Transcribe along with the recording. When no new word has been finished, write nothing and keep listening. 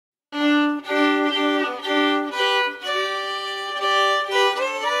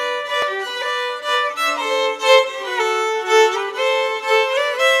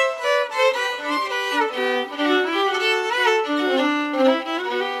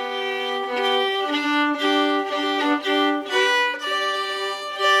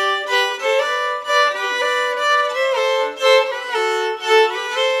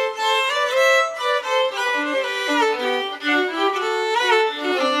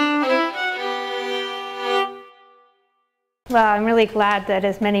Well, I'm really glad that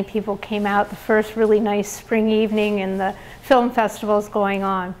as many people came out the first really nice spring evening and the film festival's going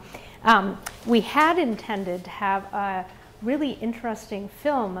on. We had intended to have a really interesting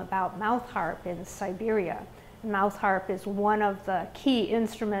film about mouth harp in Siberia. Mouth harp is one of the key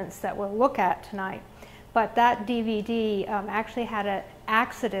instruments that we'll look at tonight. But that DVD actually had an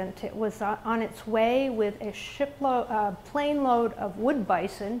accident. It was on its way with a plane load of wood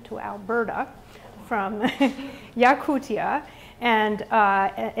bison to Alberta from Yakutia. And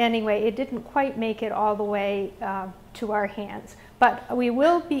anyway, it didn't quite make it all the way to our hands. But we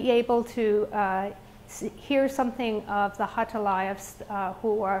will be able to hear something of the Hatalayevs,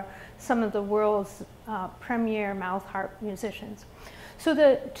 who are some of the world's premier mouth harp musicians. So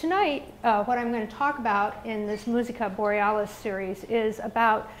tonight, what I'm going to talk about in this Musica Borealis series is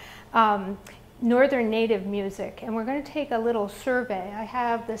about Northern Native music. And we're going to take a little survey. I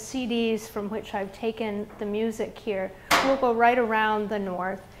have the CDs from which I've taken the music here. We'll go right around the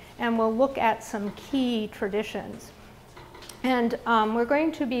north, and we'll look at some key traditions. And we're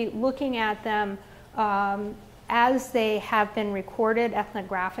going to be looking at them as they have been recorded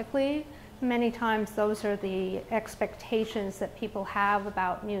ethnographically. Many times those are the expectations that people have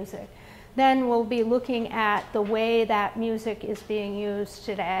about music. Then we'll be looking at the way that music is being used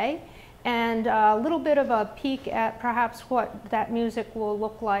today, and a little bit of a peek at perhaps what that music will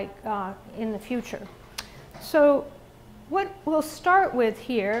look like in the future. So what we'll start with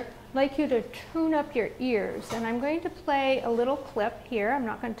here, I'd like you to tune up your ears, and I'm going to play a little clip here. I'm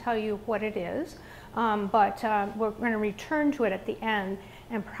not going to tell you what it is, but we're going to return to it at the end,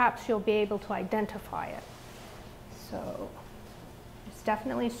 and perhaps you'll be able to identify it. So it's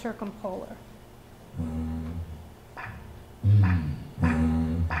definitely circumpolar.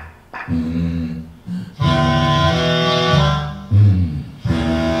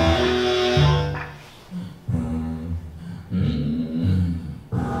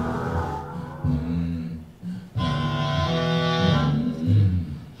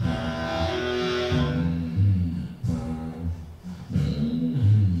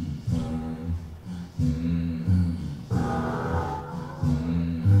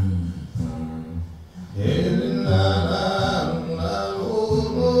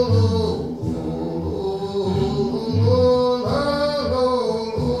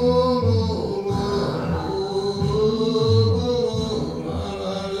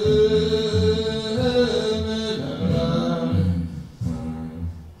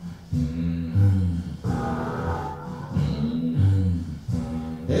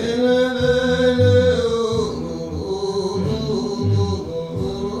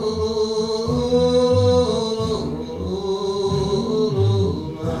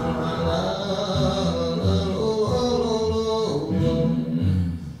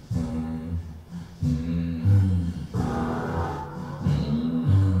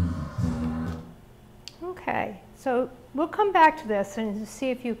 So we'll come back to this and see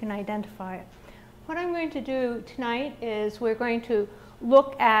if you can identify it. What I'm going to do tonight is we're going to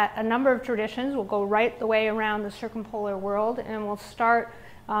look at a number of traditions. We'll go right the way around the circumpolar world, and we'll start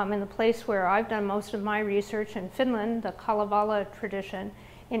in the place where I've done most of my research in Finland, the Kalevala tradition.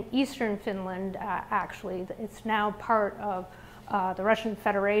 In eastern Finland, actually. It's now part of the Russian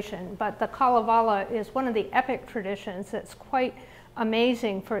Federation, but the Kalevala is one of the epic traditions that's quite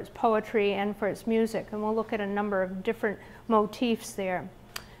amazing for its poetry and for its music, and we'll look at a number of different motifs there.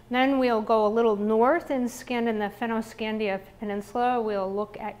 Then we'll go a little north in the Fennoscandia Peninsula. We'll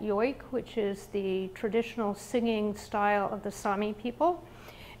look at yoik, which is the traditional singing style of the Sami people.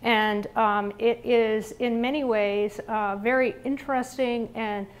 And it is in many ways very interesting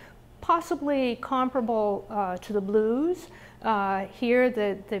and possibly comparable to the blues. Here,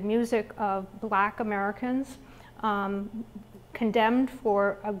 the music of Black Americans, condemned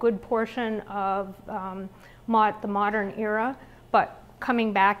for a good portion of the modern era, but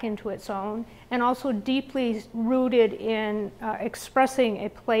coming back into its own, and also deeply rooted in expressing a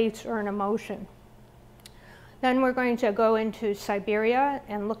place or an emotion. Then we're going to go into Siberia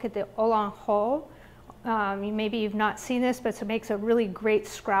and look at the Olanho. Maybe you've not seen this, but it makes a really great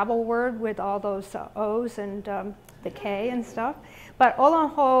Scrabble word with all those O's and the K and stuff. But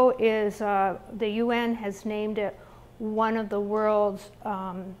Olanho is, the UN has named it one of the world's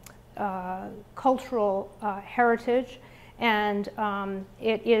cultural heritage, and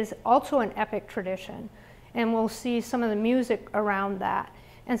it is also an epic tradition. And we'll see some of the music around that.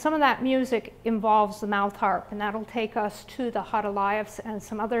 And some of that music involves the mouth harp, and that'll take us to the Hatalayevs and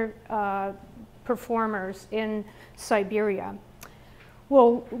some other performers in Siberia.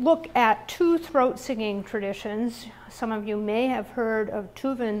 We'll look at two throat singing traditions. Some of you may have heard of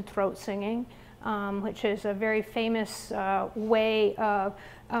Tuvan throat singing. which is a very famous way of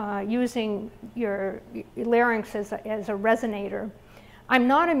using your larynx as a resonator. I'm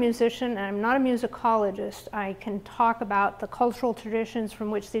not a musician and I'm not a musicologist. I can talk about the cultural traditions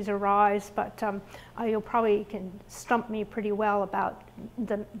from which these arise, but you'll probably can stump me pretty well about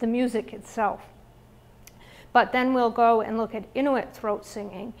the music itself. But then we'll go and look at Inuit throat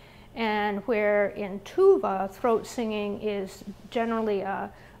singing, and where in tuba, throat singing is generally a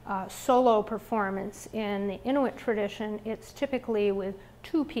solo performance. In the Inuit tradition, it's typically with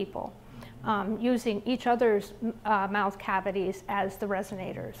two people, using each other's mouth cavities as the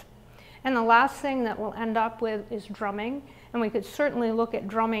resonators. And the last thing that we'll end up with is drumming, and we could certainly look at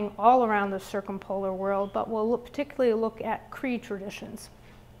drumming all around the circumpolar world, but we'll particularly look at Cree traditions.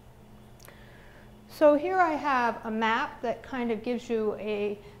 So here I have a map that kind of gives you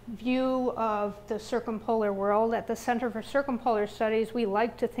a view of the circumpolar world. At the Center for Circumpolar Studies, we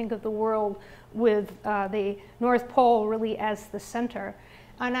like to think of the world with the North Pole really as the center.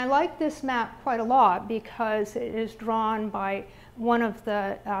 And I like this map quite a lot because it is drawn by one of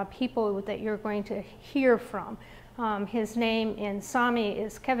the people that you're going to hear from. His name in Sami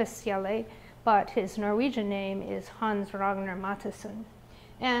is Kevesjale, but his Norwegian name is Hans Ragnar Mattesen.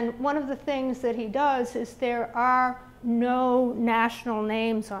 And one of the things that he does is there are no national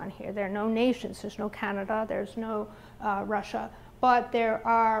names on here. There are no nations. There's no Canada. There's no Russia. But there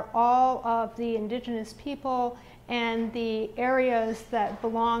are all of the indigenous people and the areas that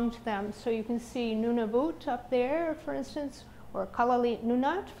belong to them. So you can see Nunavut up there, for instance, or Kalaalleq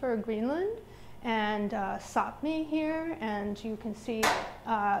Nunaat for Greenland, and Sapmi here, and you can see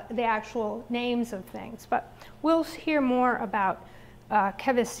the actual names of things. But we'll hear more about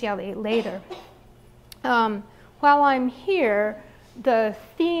Kevesjale later. While I'm here, the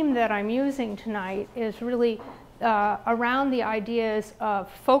theme that I'm using tonight is really around the ideas of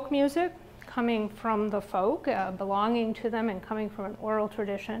folk music, coming from the folk, belonging to them and coming from an oral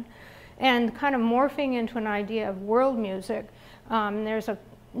tradition, and kind of morphing into an idea of world music. There's a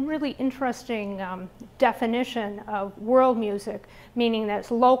really interesting definition of world music, meaning that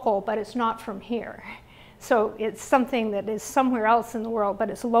it's local, but it's not from here. So it's something that is somewhere else in the world,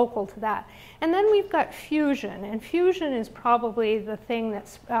 but it's local to that. And then we've got fusion, and fusion is probably the thing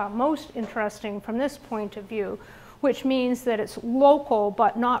that's most interesting from this point of view, which means that it's local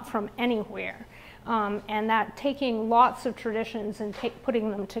but not from anywhere, and that taking lots of traditions and putting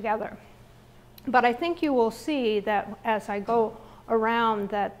them together. But I think you will see that as I go around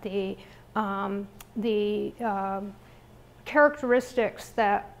that the characteristics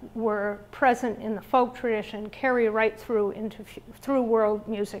that were present in the folk tradition carry right through world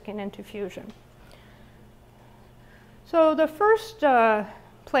music and into fusion. So the first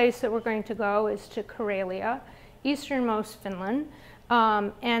place that we're going to go is to Karelia, easternmost Finland,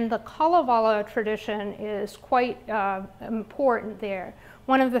 and the Kalevala tradition is quite important there.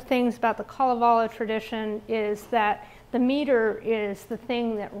 One of the things about the Kalevala tradition is that the meter is the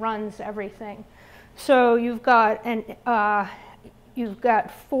thing that runs everything. So you've got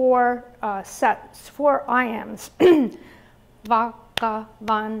four sets, four iams. Vaka,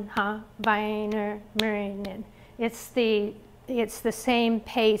 vanha, viner, murinen. It's the same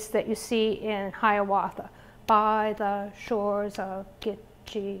pace that you see in Hiawatha, by the shores of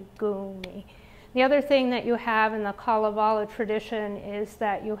Gitchigumi. The other thing that you have in the Kalevala tradition is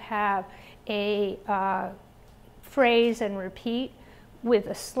that you have a phrase and repeat with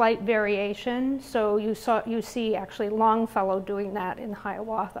a slight variation. So you see actually Longfellow doing that in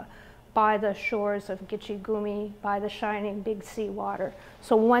Hiawatha. By the shores of Gitchigumi, by the shining big sea water.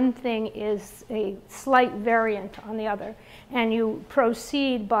 So one thing is a slight variant on the other, and you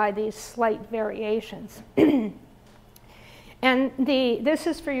proceed by these slight variations. And this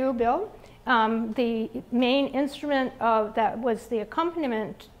is for you, Bill. The main instrument that was the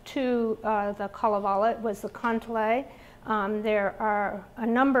accompaniment to the Kalevala was the kantele. There are a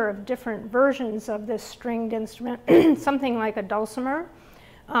number of different versions of this stringed instrument, something like a dulcimer,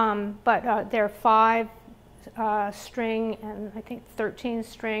 but they're 5 string and I think 13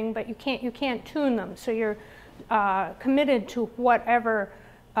 string, but you can't tune them, so you're committed to whatever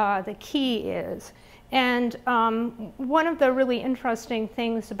the key is. And one of the really interesting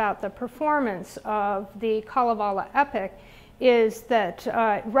things about the performance of the Kalevala epic is that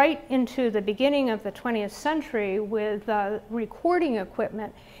right into the beginning of the 20th century with recording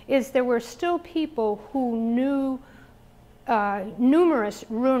equipment, is there were still people who knew numerous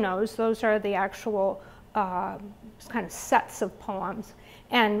runos, those are the actual kind of sets of poems,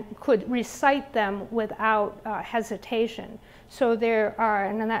 and could recite them without hesitation. So there are,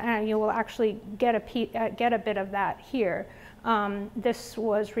 and you will actually get a bit of that here. This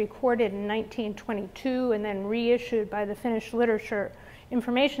was recorded in 1922 and then reissued by the Finnish Literature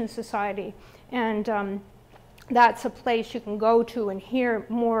Information Society. And that's a place you can go to and hear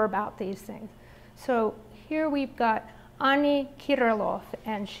more about these things. So here we've got Anni Kirilov,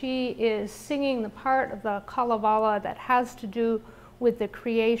 and she is singing the part of the Kalevala that has to do with the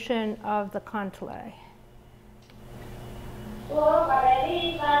creation of the kantele.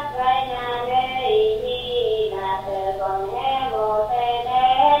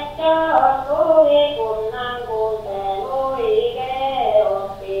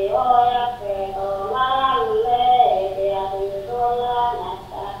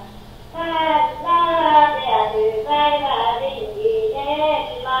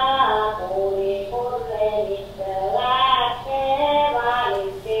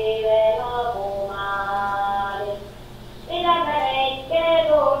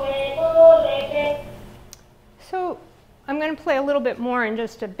 So I'm going to play a little bit more in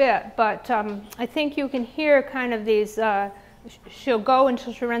just a bit, but I think you can hear kind of these, she'll go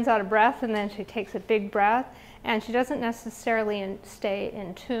until she runs out of breath, and then she takes a big breath, and she doesn't necessarily stay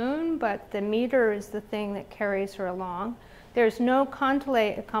in tune, but the meter is the thing that carries her along. There's no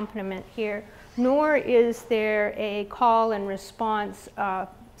kantele accompaniment here, nor is there a call and response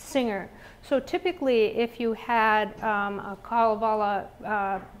singer. So typically, if you had a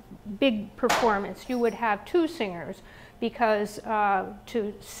Kalevala big performance, you would have two singers, because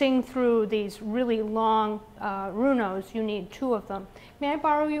to sing through these really long runos, you need two of them. May I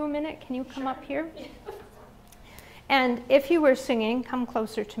borrow you a minute? Can you come up here? And if you were singing, come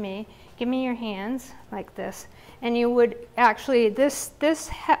closer to me, give me your hands like this, and you would actually, this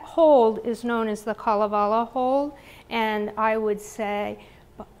hold is known as the Kalevala hold, and I would say,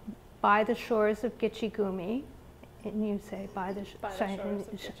 by the shores of Gitchigumi, and you say, by the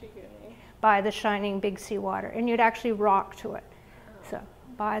shining big sea water, and you'd actually rock to it. So,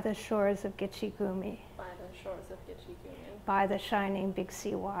 by the shores of Gitchigumi. By the shores of Gitchigumi. By the shining big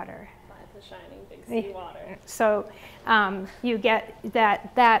sea water. By the shining big sea water. So you get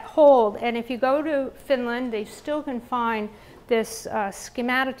that hold, and if you go to Finland, they still can find this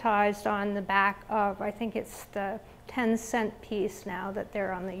schematized on the back of, I think it's the 10-cent piece now that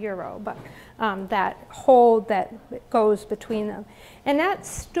they're on the euro, but that hold that goes between them. And that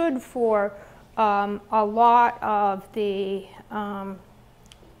stood for a lot of the,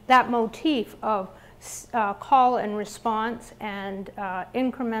 that motif of call and response and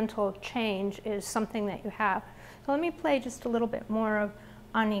incremental change is something that you have. So let me play just a little bit more of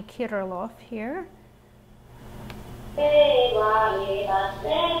Anni Kirilov here.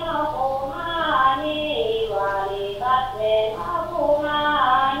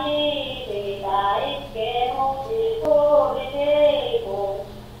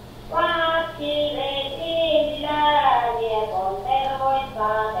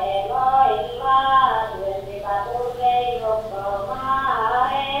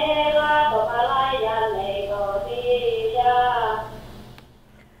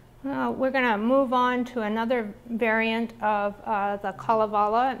 We're going to move on to another variant of the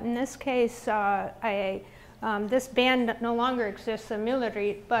Kalevala. In this case, this band no longer exists, the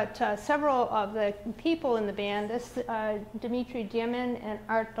Millerit, but several of the people in the band, this Dimitri Diemen and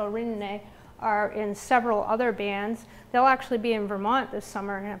Arto Rinne, are in several other bands. They'll actually be in Vermont this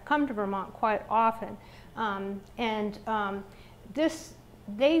summer and have come to Vermont quite often.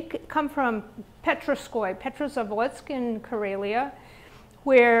 They come from Petrozavodsk in Karelia,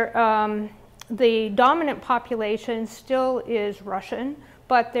 where the dominant population still is Russian,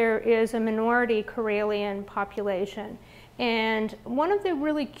 but there is a minority Karelian population. And one of the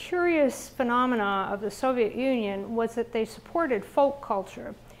really curious phenomena of the Soviet Union was that they supported folk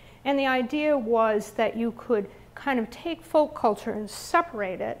culture. And the idea was that you could kind of take folk culture and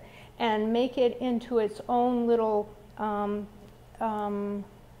separate it and make it into its own little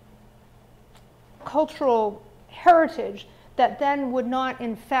cultural heritage that then would not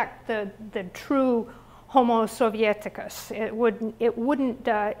infect the true Homo Sovieticus. It wouldn't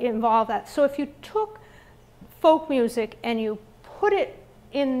involve that. So if you took folk music and you put it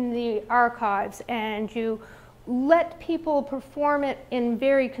in the archives and you let people perform it in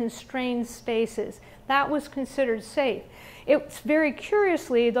very constrained spaces, that was considered safe. It's very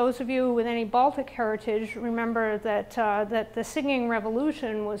curiously, those of you with any Baltic heritage remember that, that the singing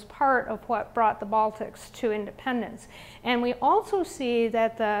revolution was part of what brought the Baltics to independence. And we also see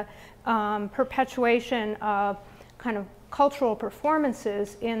that the perpetuation of kind of cultural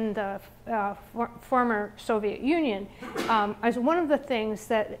performances in the former Soviet Union as one of the things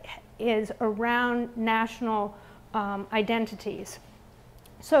that is around national identities.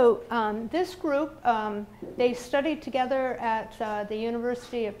 So this group, they studied together at the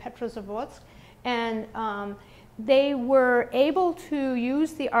University of Petrozavodsk, and they were able to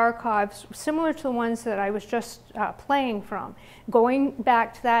use the archives similar to the ones that I was just playing from, going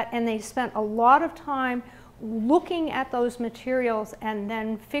back to that, and they spent a lot of time looking at those materials and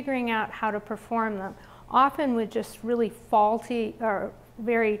then figuring out how to perform them, often with just really faulty or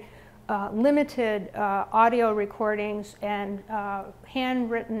very limited audio recordings and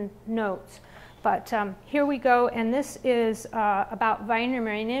handwritten notes. But here we go, and this is about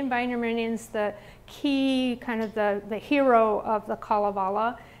Väinämöinen. Väinämöinen's the key, kind of the hero of the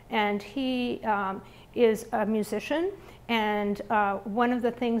Kalevala, and he is a musician. And one of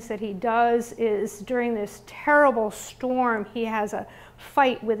the things that he does is during this terrible storm, he has a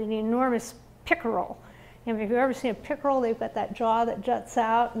fight with an enormous pickerel. And if you've ever seen a pickerel, they've got that jaw that juts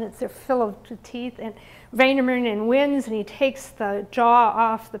out, and they're full of teeth. And Väinämöinen wins, and he takes the jaw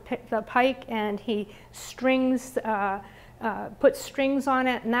off the pike, and he puts strings on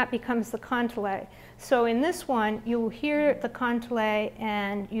it, and that becomes the kantele. So in this one, you will hear the kantele,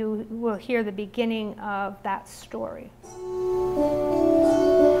 and you will hear the beginning of that story.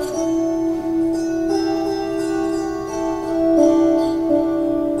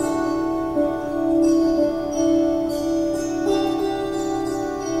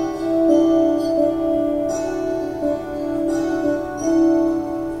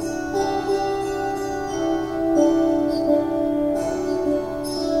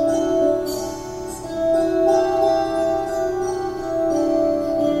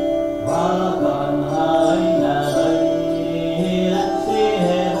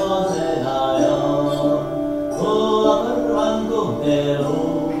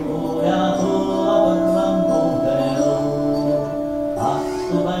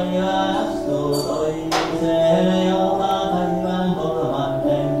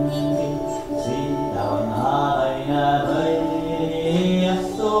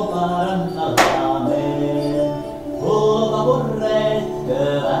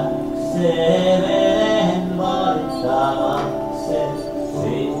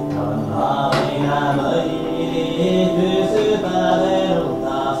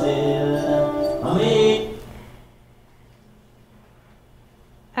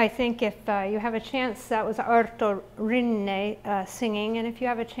 I think if you have a chance, that was Arto Rinne singing, and if you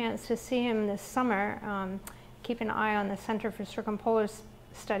have a chance to see him this summer, keep an eye on the Center for Circumpolar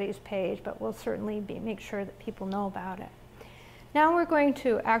Studies page, but we'll certainly make sure that people know about it. Now we're going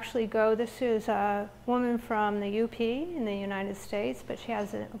to actually go, this is a woman from the UP in the United States, but she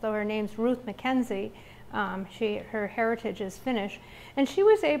has, although her name's Ruth Mackenzie, her heritage is Finnish, and she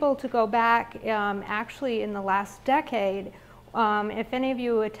was able to go back actually in the last decade. If any of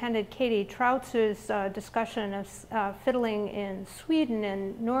you attended Katie Troutz's discussion of fiddling in Sweden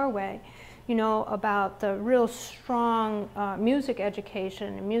and Norway, you know about the real strong music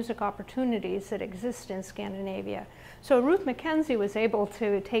education and music opportunities that exist in Scandinavia. So Ruth Mackenzie was able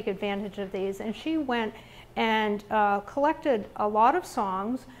to take advantage of these, and she went and collected a lot of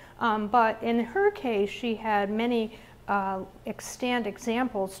songs, but in her case she had many extant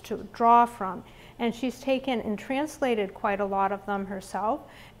examples to draw from. And she's taken and translated quite a lot of them herself,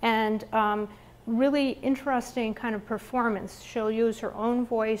 and really interesting kind of performance. She'll use her own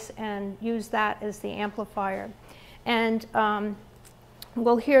voice and use that as the amplifier. And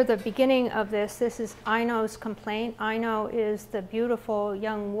we'll hear the beginning of this. This is Aino's complaint. Aino is the beautiful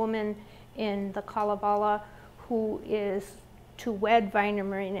young woman in the Kalevala who is to wed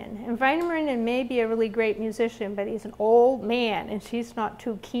Väinämöinen. And Väinämöinen may be a really great musician, but he's an old man, and she's not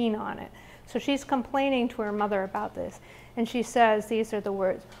too keen on it. So she's complaining to her mother about this, and she says, these are the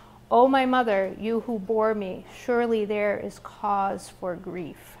words, "O my mother, you who bore me, surely there is cause for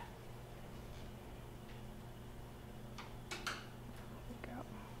grief."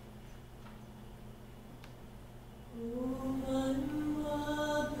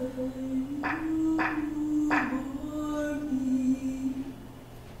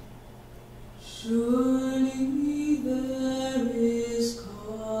 Surely there is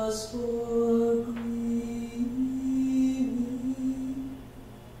cause for grieving.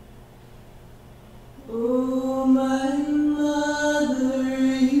 Oh, my mother,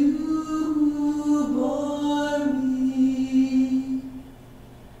 you who bore me,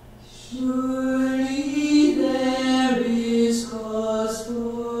 surely there is cause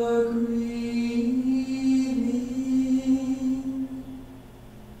for grieving.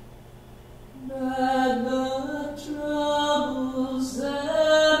 That the troubles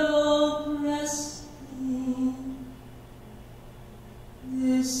that oppress me,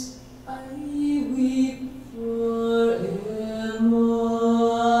 this I weep forevermore.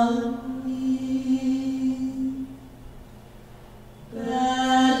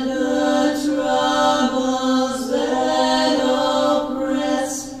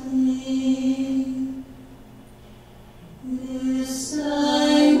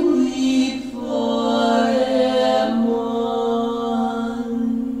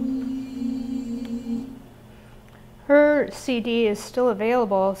 color CD is still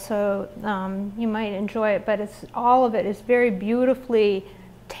available, so you might enjoy it, but all of it is very beautifully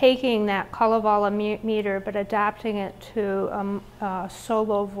taking that Kalevala meter but adapting it to a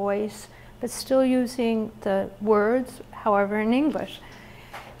solo voice, but still using the words, however, in English.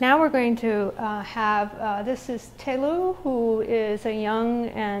 Now we're going to have, this is Telu, who is a young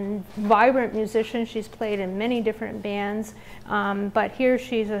and vibrant musician. She's played in many different bands, but here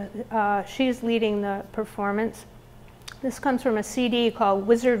she's leading the performance. This comes from a CD called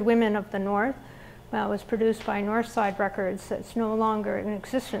Wizard Women of the North. Well, it was produced by Northside Records. It's no longer in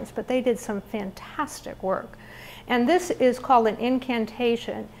existence, but they did some fantastic work. And this is called an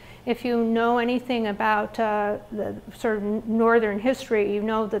incantation. If you know anything about the sort of northern history, you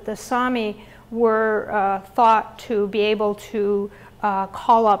know that the Sami were thought to be able to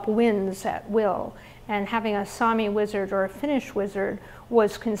call up winds at will. And having a Sami wizard or a Finnish wizard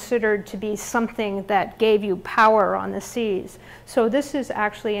was considered to be something that gave you power on the seas. So this is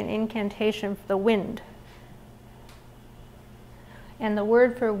actually an incantation for the wind. And the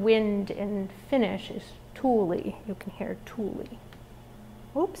word for wind in Finnish is tuuli. You can hear tuuli.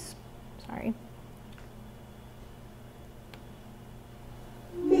 Oops, sorry.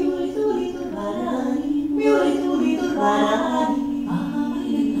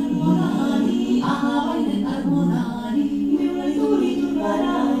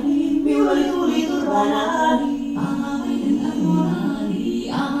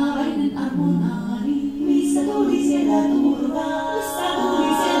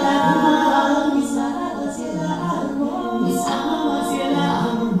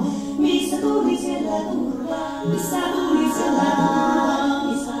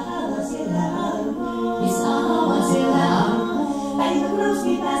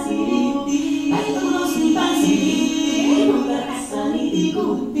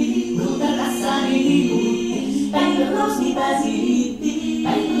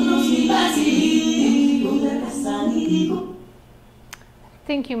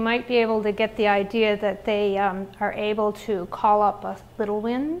 I think you might be able to get the idea that they are able to call up a little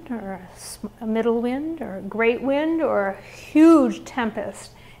wind or a middle wind or a great wind or a huge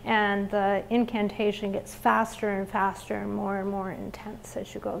tempest, and the incantation gets faster and faster and more intense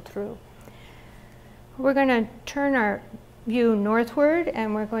as you go through. We're going to turn our view northward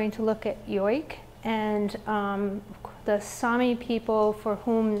and we're going to look at yoik, and the Sami people for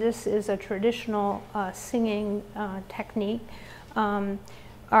whom this is a traditional singing technique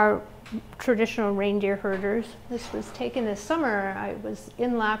are traditional reindeer herders. This was taken this summer. I was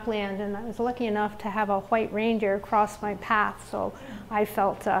in Lapland and I was lucky enough to have a white reindeer cross my path, so I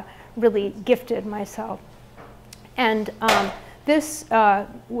felt really gifted myself. And this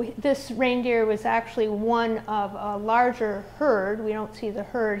reindeer was actually one of a larger herd. We don't see the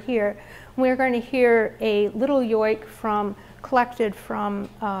herd here. We're going to hear a little yoik collected from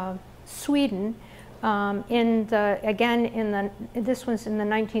Sweden. This one's in the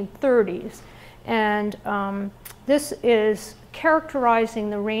 1930s, and this is characterizing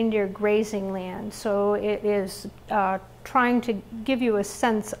the reindeer grazing land. So it is trying to give you a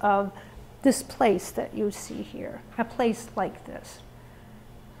sense of this place that you see here, a place like this.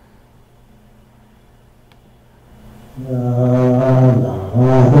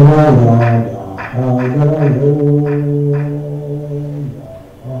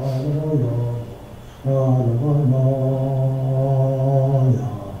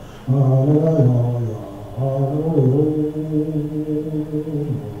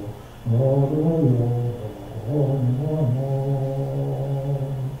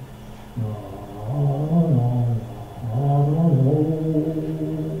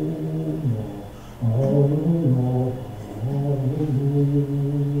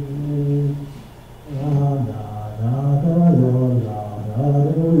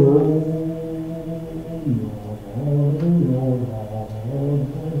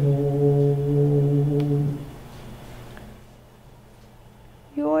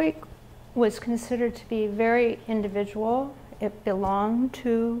 Was considered to be very individual. It belonged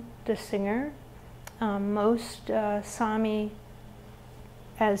to the singer. Most Sami,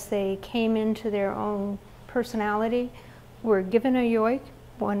 as they came into their own personality, were given a yoik.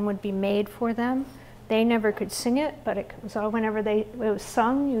 One would be made for them. They never could sing it, but it was whenever it was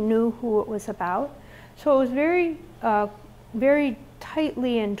sung, you knew who it was about. So it was very, very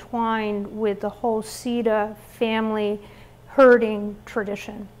tightly entwined with the whole Sida family herding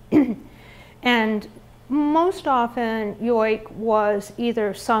tradition. And most often, yoik was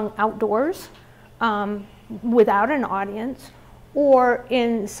either sung outdoors without an audience, or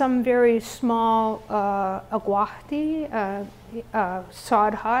in some very small aguahti,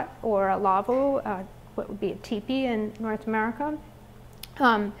 sod hut, or a lavu, what would be a teepee in North America.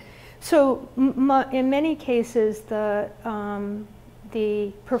 So in many cases, the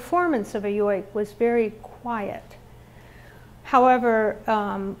performance of a yoik was very quiet. However,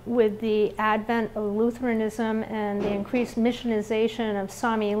 with the advent of Lutheranism and the increased missionization of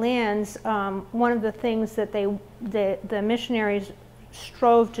Sami lands, one of the things that the missionaries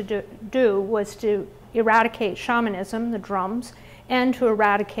strove to do was to eradicate shamanism, the drums, and to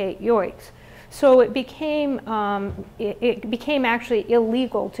eradicate yoiks. So it became actually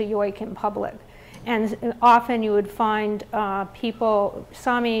illegal to yoik in public. And often you would find people,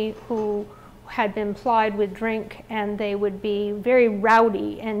 Sami, who had been plied with drink, and they would be very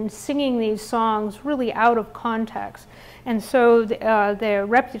rowdy and singing these songs really out of context. And so the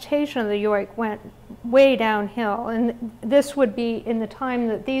reputation of the yoik went way downhill. And this would be, in the time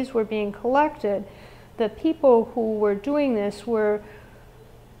that these were being collected, the people who were doing this were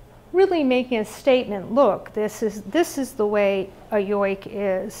really making a statement, look, this is the way a yoik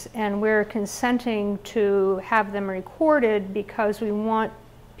is, and we're consenting to have them recorded because we want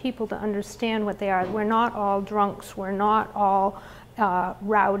people to understand what they are. We're not all drunks, we're not all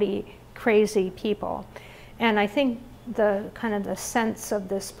rowdy, crazy people. And I think the kind of the sense of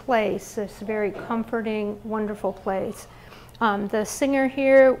this place, this very comforting, wonderful place. The singer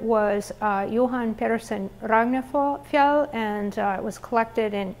here was Johan Persson Ragnefjell, and it was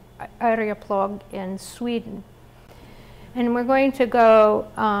collected in Arjeplog in Sweden. And we're going to go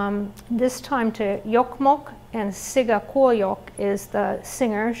this time to Jokkmokk, and Sigga Kåljok is the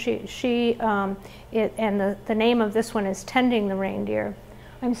singer. And the name of this one is Tending the Reindeer.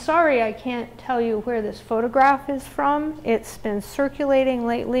 I'm sorry I can't tell you where this photograph is from. It's been circulating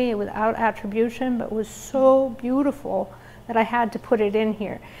lately without attribution, but was so beautiful that I had to put it in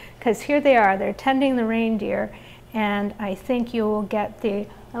here. Because here they are, they're tending the reindeer, and I think you will get the,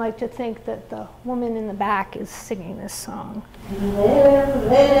 I like to think that the woman in the back is singing this song.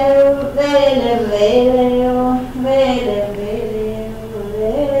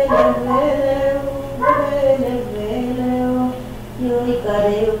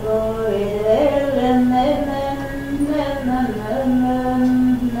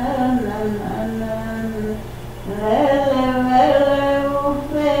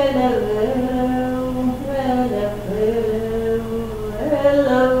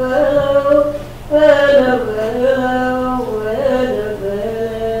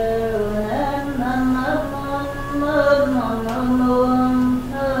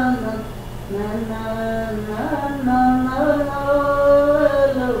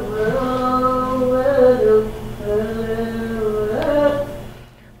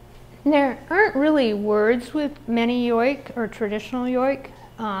 There aren't really words with many yoik or traditional yoik.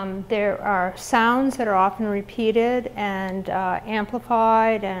 There are sounds that are often repeated and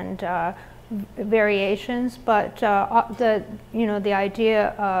amplified and variations, but the idea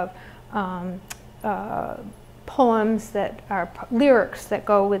of poems that are lyrics that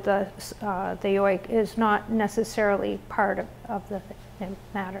go with the yoik is not necessarily part of the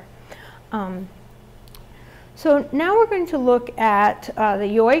matter. So now we're going to look at the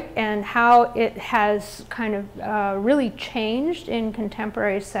yoik and how it has kind of really changed in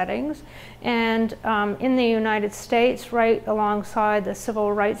contemporary settings. And in the United States, right alongside the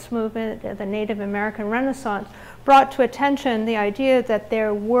civil rights movement, the Native American Renaissance, brought to attention the idea that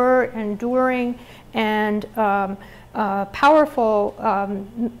there were enduring and powerful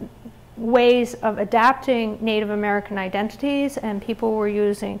ways of adapting Native American identities, and people were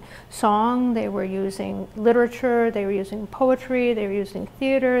using song, they were using literature, they were using poetry, they were using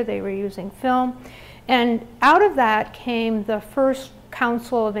theater, they were using film. And out of that came the first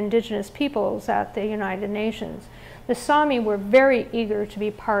Council of Indigenous Peoples at the United Nations. The Sami were very eager to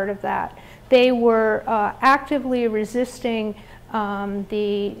be part of that. They were actively resisting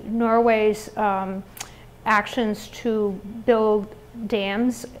the Norway's actions to build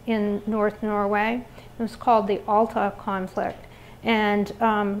dams in North Norway. It was called the Alta conflict, and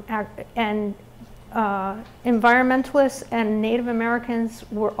environmentalists and Native Americans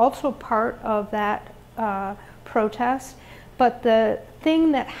were also part of that protest. But the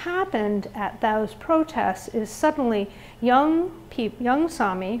thing that happened at those protests is suddenly young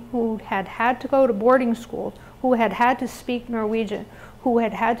Sami who had to go to boarding school, who had to speak Norwegian, who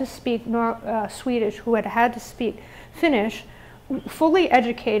had to speak Swedish, who had to speak Finnish, fully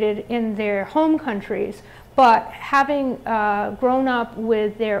educated in their home countries, but having grown up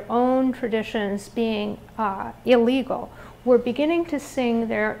with their own traditions being illegal, were beginning to sing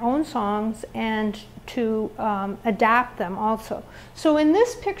their own songs and to adapt them also. So in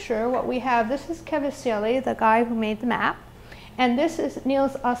this picture, what we have, this is Keviseli, the guy who made the map, And this is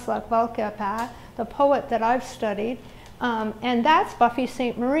Niels Aslak Valkeapää, the poet that I've studied. And that's Buffy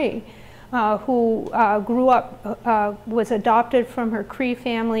St. Marie, who grew up, was adopted from her Cree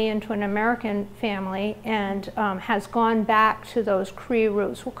family into an American family, and has gone back to those Cree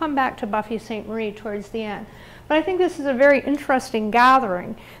roots. We'll come back to Buffy St. Marie towards the end. But I think this is a very interesting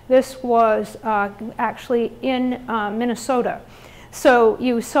gathering. This was actually in Minnesota. So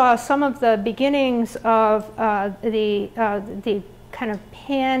you saw some of the beginnings of the kind of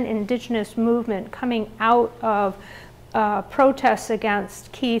pan-indigenous movement coming out of protests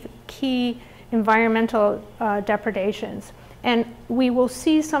against key environmental depredations. And we will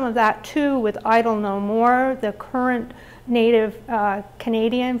see some of that too with Idle No More, the current Native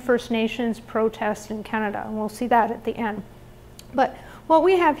Canadian First Nations protests in Canada. And we'll see that at the end. But what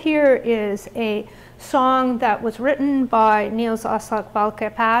we have here is a song that was written by Niels Aslak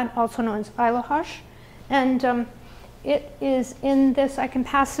Valkeapää, also known as Ailohash. And it is in this, I can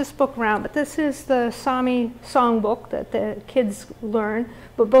pass this book around, but this is the Sami songbook that the kids learn.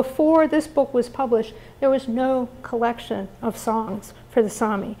 But before this book was published, there was no collection of songs for the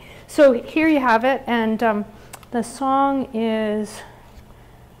Sami. So here you have it, and the song is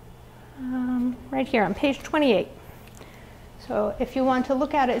right here on page 28. So if you want to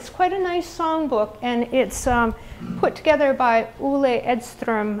look at it, it's quite a nice songbook, and it's put together by Ole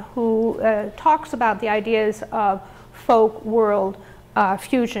Edström, who talks about the ideas of folk world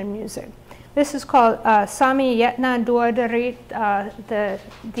fusion music. This is called Sami Yetna Duodarit,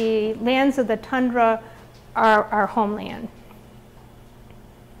 the lands of the tundra are our homeland.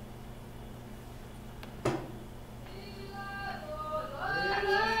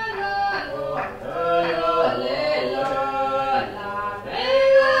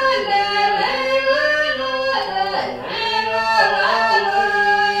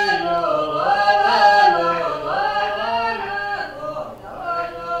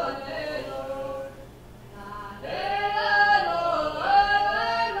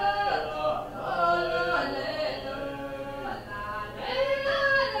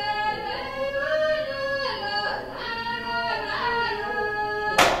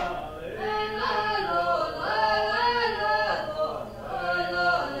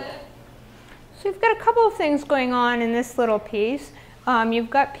 Things going on in this little piece.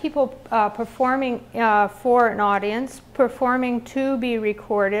 You've got people performing for an audience, performing to be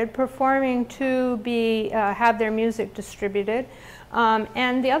recorded, performing to be have their music distributed.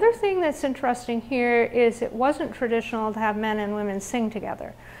 And the other thing that's interesting here is it wasn't traditional to have men and women sing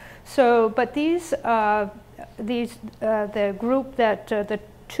together. So, but the group that the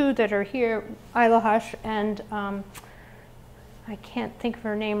two that are here, Ailohash and I can't think of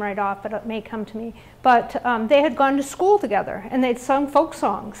her name right off, but it may come to me. But they had gone to school together, and they'd sung folk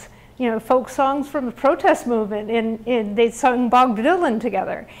songs, you know, folk songs from the protest movement, and they'd sung Bob Dylan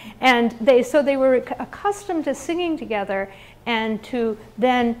together. And so they were accustomed to singing together and to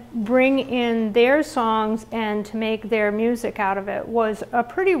then bring in their songs and to make their music out of it was a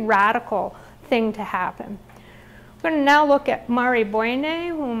pretty radical thing to happen. We're going to now look at Mari Boine,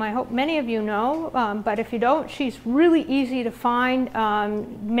 whom I hope many of you know, but if you don't, she's really easy to find.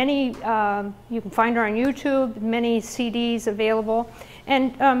 You can find her on YouTube, many CDs available.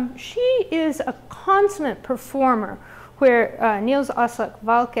 And she is a consummate performer, where Niels Aslak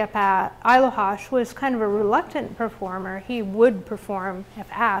Valkeapää, Ailohash, was kind of a reluctant performer. He would perform if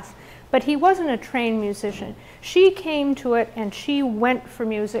asked, but he wasn't a trained musician. She came to it and she went for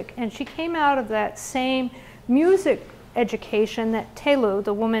music, and she came out of that same music education that Telu,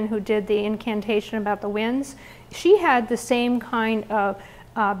 the woman who did the incantation about the winds, she had the same kind of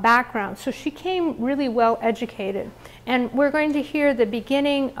background. So she came really well educated. And we're going to hear the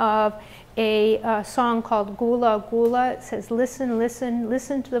beginning of a song called Gula Gula. It says, listen, listen,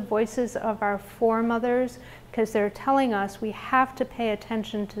 listen to the voices of our foremothers, because they're telling us we have to pay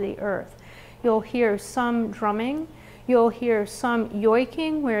attention to the earth. You'll hear some drumming. You'll hear some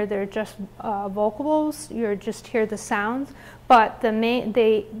yoiking where they're just vocals, you just hear the sounds, but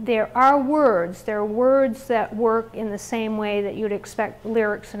there are words that work in the same way that you'd expect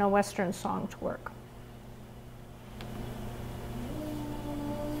lyrics in a Western song to work.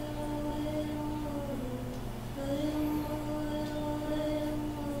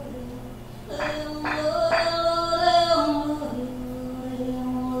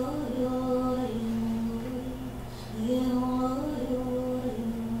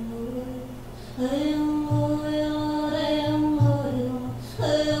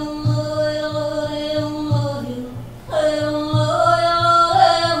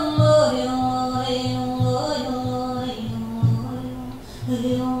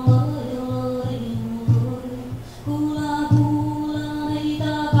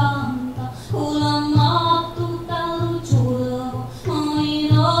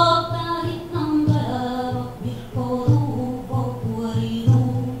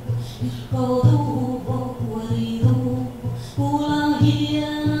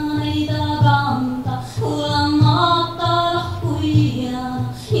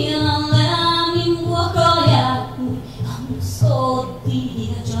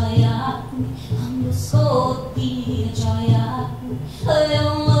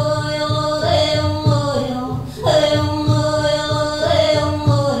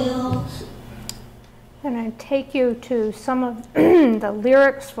 take you to some of the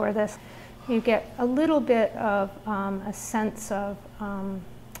lyrics for this. You get a little bit of a sense of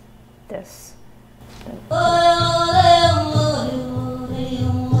this.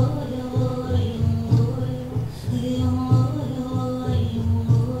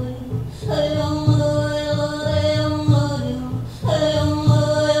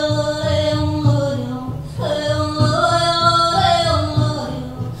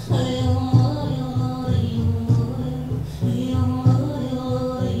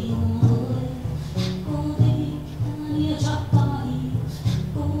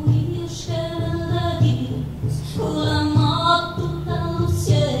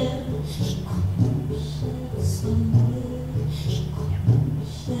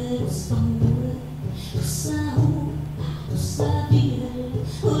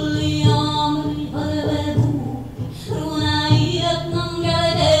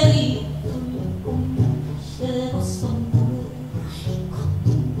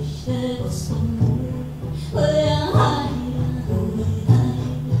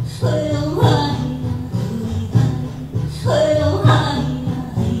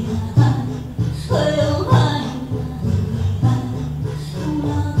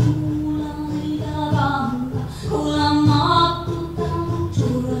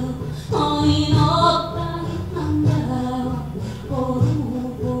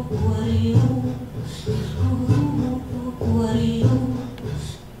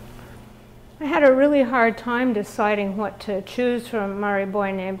 Hard time deciding what to choose from Mari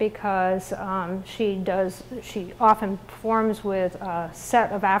Boine because she often performs with a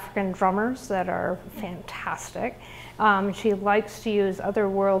set of African drummers that are fantastic. She likes to use other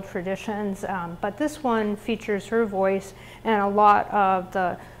world traditions, but this one features her voice and a lot of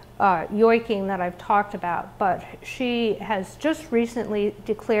the yoiking that I've talked about. But she has just recently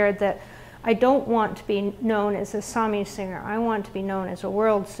declared that I don't want to be known as a Sami singer, I want to be known as a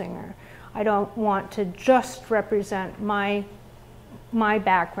world singer. I don't want to just represent my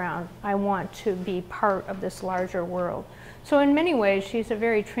background. I want to be part of this larger world. So in many ways, she's a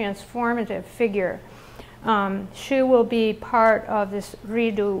very transformative figure. She will be part of this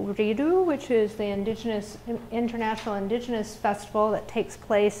Ridu Ridu, which is the International Indigenous Festival that takes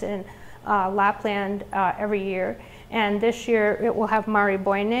place in Lapland every year. And this year it will have Mari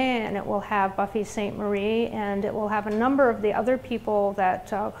Boine, and it will have Buffy St. Marie, and it will have a number of the other people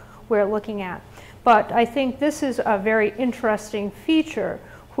that we're looking at. But I think this is a very interesting feature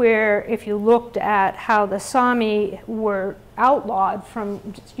where if you looked at how the Sami were outlawed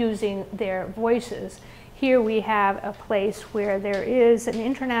from using their voices, here we have a place where there is an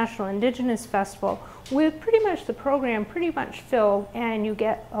International Indigenous Festival with pretty much the program pretty much filled, and you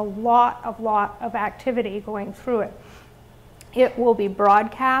get a lot of activity going through it. It will be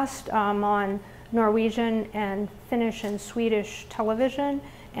broadcast on Norwegian and Finnish and Swedish television,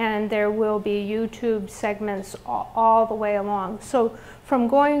 and there will be YouTube segments all the way along. So from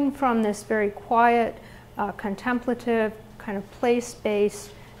going from this very quiet, contemplative, kind of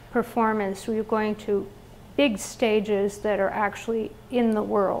place-based performance, we're going to big stages that are actually in the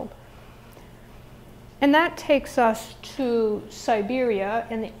world. And that takes us to Siberia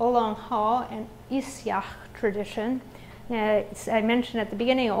in the Olongho and Isyach tradition. I mentioned at the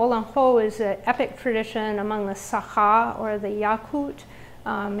beginning, Olongho is an epic tradition among the Sakha or the Yakut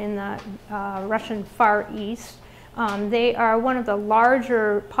in the Russian Far East. They are one of the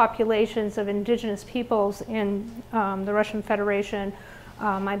larger populations of indigenous peoples in the Russian Federation.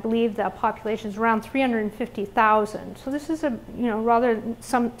 I believe the population is around 350,000. So this is a, rather,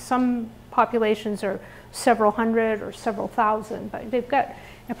 some populations are several hundred or several thousand, but they've got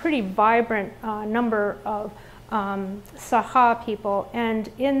a pretty vibrant number of Sakha people,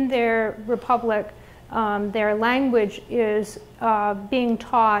 and in their republic, their language is being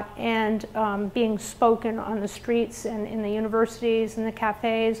taught and being spoken on the streets and in the universities and the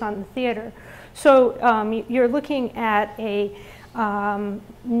cafes, on the theater. So you're looking at a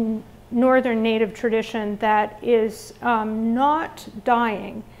northern native tradition that is not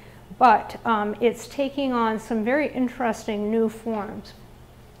dying, but it's taking on some very interesting new forms.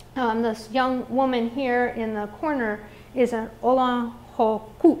 This young woman here in the corner is an Olongho,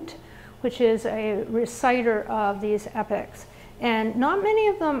 which is a reciter of these epics. And not many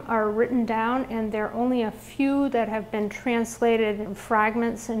of them are written down, and there are only a few that have been translated in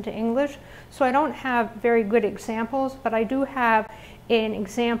fragments into English. So I don't have very good examples, but I do have an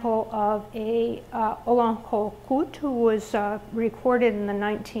example of a Olongho who was recorded in the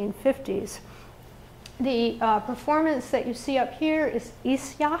 1950s. The performance that you see up here is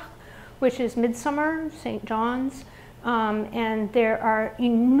Isyach, which is Midsummer, St. John's. And there are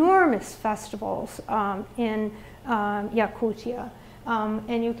enormous festivals in Yakutia.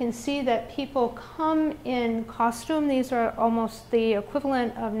 And you can see that people come in costume. These are almost the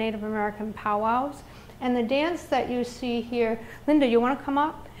equivalent of Native American powwows. And the dance that you see here, Linda, you want to come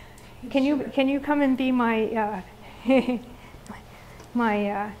up? Can you come and be my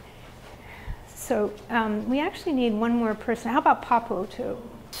so we actually need one more person. How about Papu too?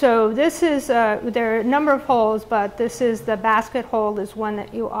 So this is, there are a number of holes, but this is the basket hole is one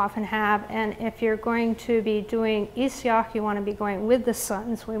that you often have. And if you're going to be doing Isyak, you want to be going with the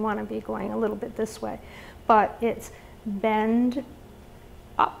sun. So we want to be going a little bit this way. But it's bend,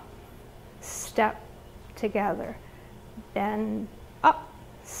 up, step, together. Bend, up,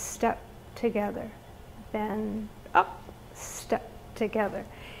 step, together. Bend, up, step, together.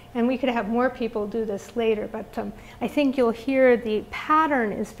 And we could have more people do this later, but I think you'll hear the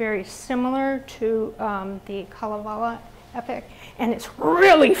pattern is very similar to the Kalevala epic. And it's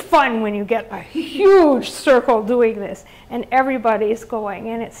really fun when you get a huge circle doing this and everybody's going.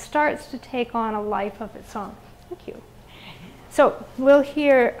 And it starts to take on a life of its own. Thank you. So we'll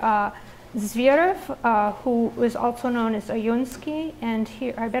hear Zverev, who is also known as Ayunsky. And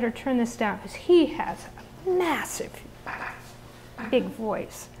here, I better turn this down because he has a massive, big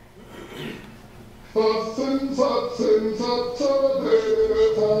voice.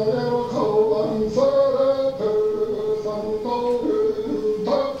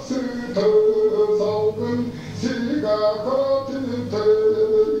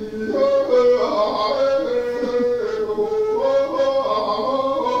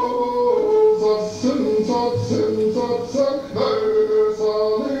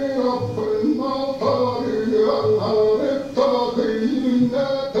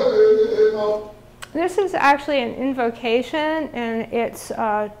 This is actually an invocation, and it's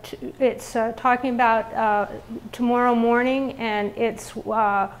talking about tomorrow morning, and it's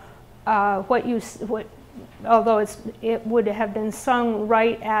although it would have been sung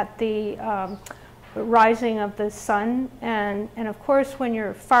right at the rising of the sun, and of course when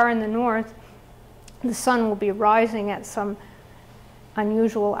you're far in the north, the sun will be rising at some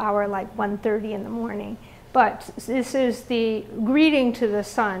unusual hour like 1:30 in the morning. But this is the greeting to the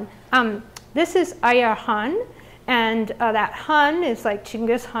sun. This is Ayar Han, and that Han is like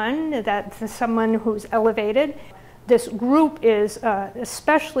Chinggis Han, that's someone who's elevated. This group is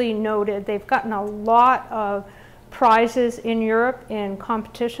especially noted. They've gotten a lot of prizes in Europe in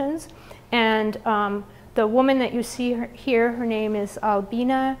competitions. And the woman that you see here, her name is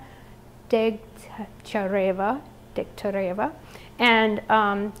Albina Degtareva. And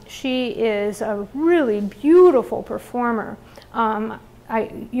she is a really beautiful performer.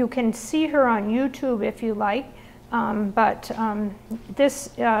 You can see her on YouTube if you like, but this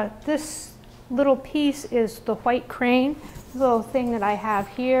little piece is the white crane. The little thing that I have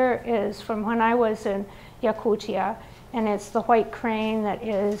here is from when I was in Yakutia, and it's the white crane that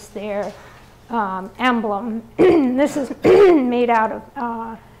is their emblem. This is made out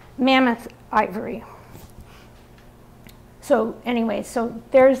of mammoth ivory. So anyway, so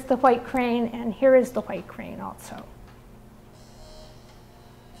there's the white crane, and here is the white crane also.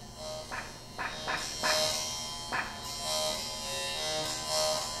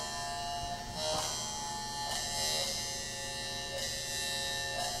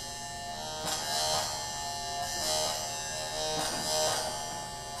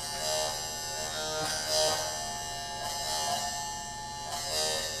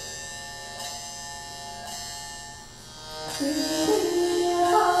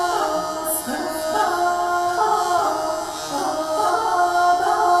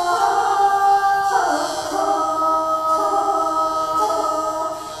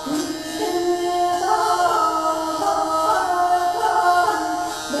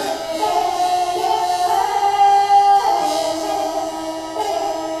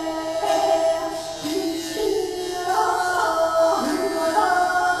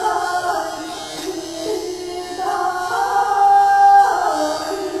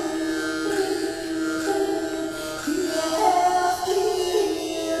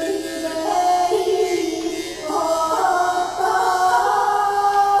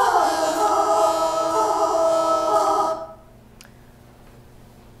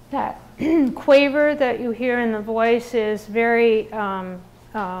 Quaver that you hear in the voice is very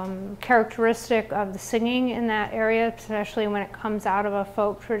characteristic of the singing in that area, especially when it comes out of a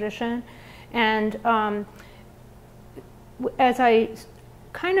folk tradition. And as I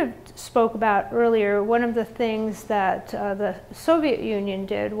kind of spoke about earlier, one of the things that the Soviet Union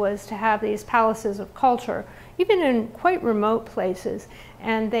did was to have these palaces of culture. even in quite remote places.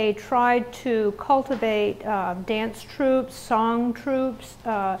 And they tried to cultivate dance troupes, song troupes,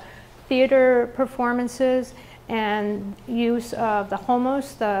 theater performances, and use of the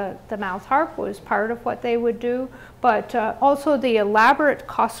homos, the mouth harp, was part of what they would do. But also the elaborate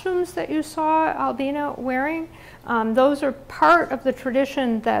costumes that you saw Albina wearing, those are part of the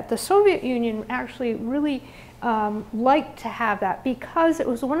tradition that the Soviet Union actually really liked to have that, because it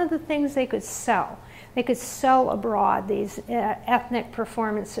was one of the things they could sell. They could sell abroad these ethnic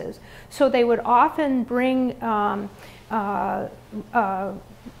performances. So they would often bring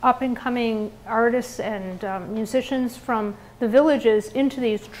up-and-coming artists and musicians from the villages into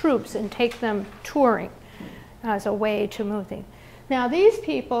these troupes and take them touring as a way to move things. Now these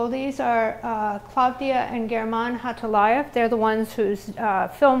people, these are Claudia and German Hatalayev. They're the ones whose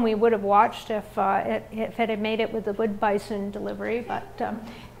film we would have watched if it had made it with the Wood Bison delivery, but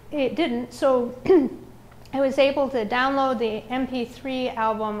it didn't. So I was able to download the MP3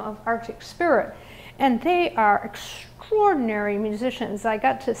 album of Arctic Spirit, and they are extraordinary musicians. I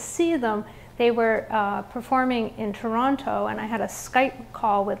got to see them. They were performing in Toronto, and I had a Skype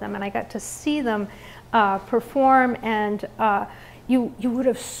call with them, and I got to see them perform, and you would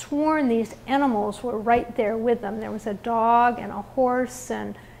have sworn these animals were right there with them. There was a dog and a horse,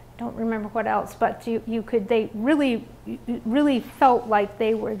 and I don't remember what else, but they really felt like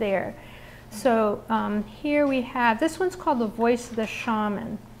they were there. So here we have, this one's called The Voice of the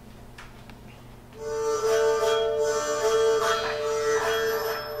Shaman.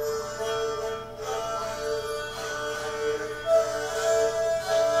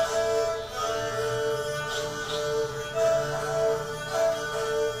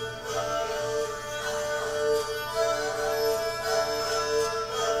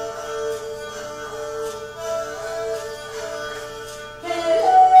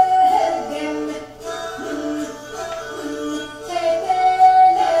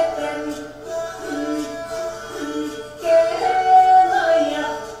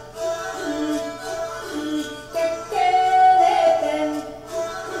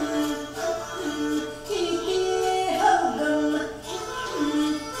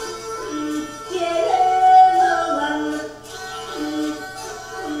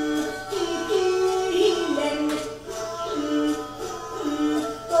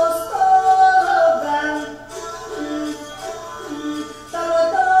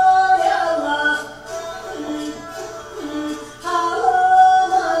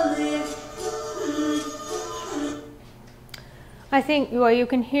 I think, well, you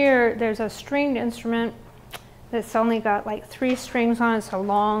can hear there's a stringed instrument that's only got like 3 strings on it. It's a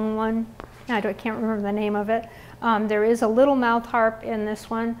long one. I can't remember the name of it. There is a little mouth harp in this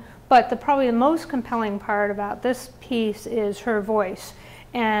one, but probably the most compelling part about this piece is her voice.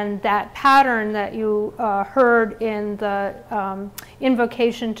 And that pattern that you heard in the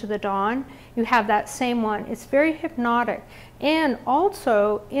Invocation to the Dawn, you have that same one. It's very hypnotic. And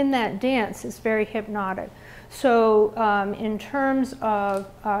also in that dance, it's very hypnotic. So in terms of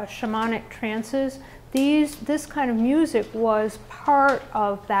shamanic trances, this kind of music was part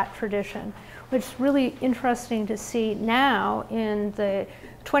of that tradition, which is really interesting to see now in the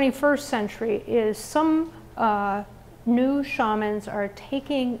 21st century. Is some new shamans are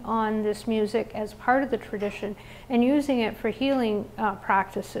taking on this music as part of the tradition and using it for healing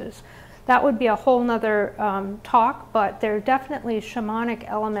practices. That would be a whole nother talk, but there are definitely shamanic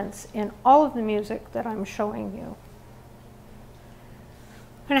elements in all of the music that I'm showing you.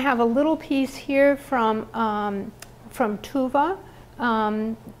 I'm going to have a little piece here from Tuva,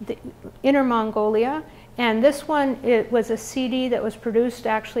 the Inner Mongolia. And this one, it was a CD that was produced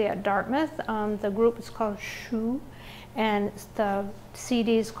actually at Dartmouth. The group is called Shu, and the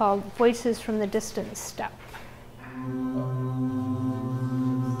CD is called Voices from the Distant Steppe.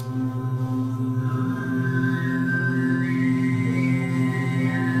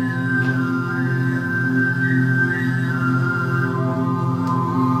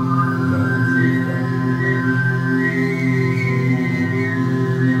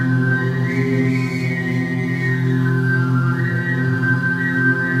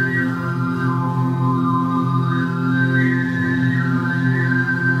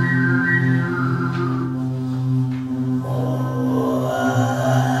 Oh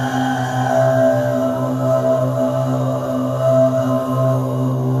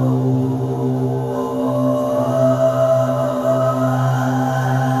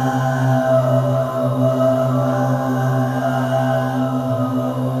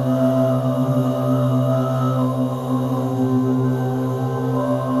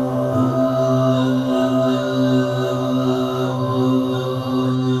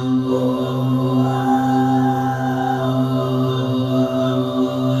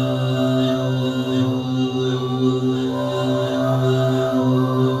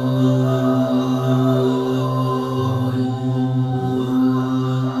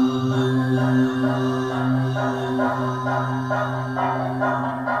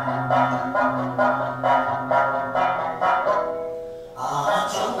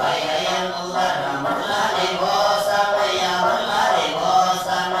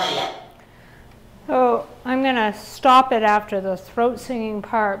stop it after the throat singing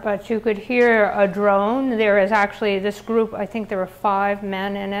part, but you could hear a drone. There is actually this group, I think there were 5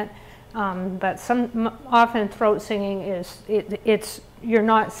 men in it, but often throat singing is, you're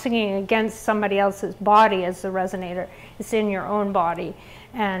not singing against somebody else's body as the resonator, it's in your own body.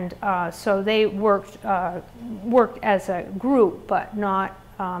 And so they worked as a group, but not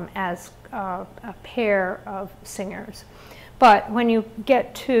as a pair of singers. But when you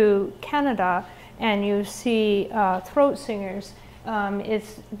get to Canada and you see throat singers,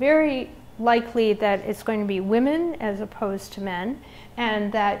 it's very likely that it's going to be women as opposed to men,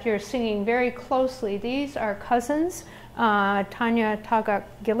 and that you're singing very closely. These are cousins, Tanya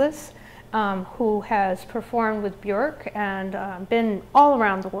Tagak-Gillis, who has performed with Björk and been all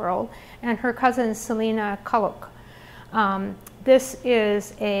around the world, and her cousin Selena Kaluk. This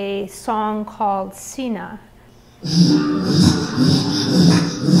is a song called Sina.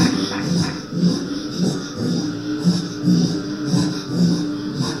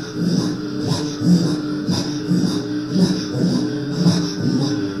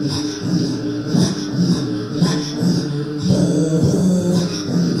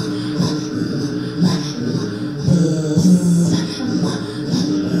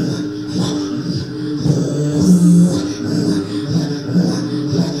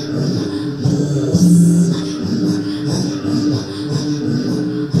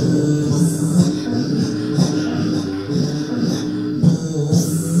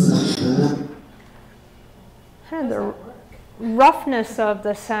 Roughness of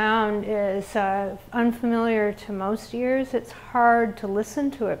the sound is unfamiliar to most ears. It's hard to listen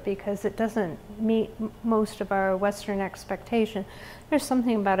to it because it doesn't meet most of our Western expectation. There's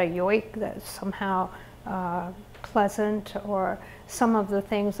something about a yoik that's somehow pleasant, or some of the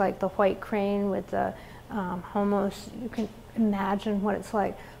things like the white crane with the homos, you can imagine what it's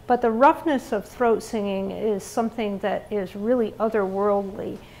like. But the roughness of throat singing is something that is really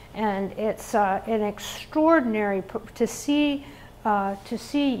otherworldly. And it's an extraordinary to see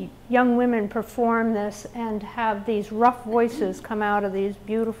young women perform this and have these rough voices come out of these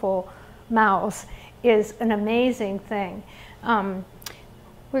beautiful mouths is an amazing thing.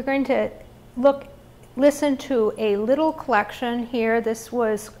 We're going to listen to a little collection here. This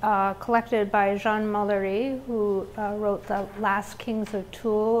was collected by Jean Mallory, who wrote The Last Kings of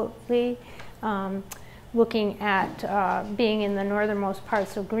Thule, looking at being in the northernmost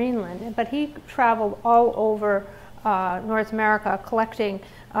parts of Greenland. But he traveled all over North America collecting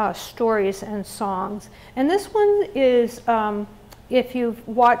stories and songs. And this one is, if you've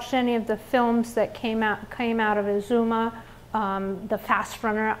watched any of the films that came out of Izuma, the Fast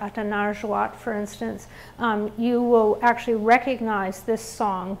Runner Atanarjuat, for instance, you will actually recognize this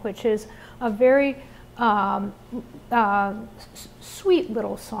song, which is a very sweet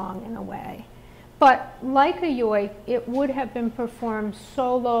little song in a way. But like a yoik, it would have been performed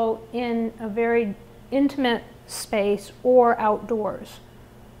solo in a very intimate space or outdoors.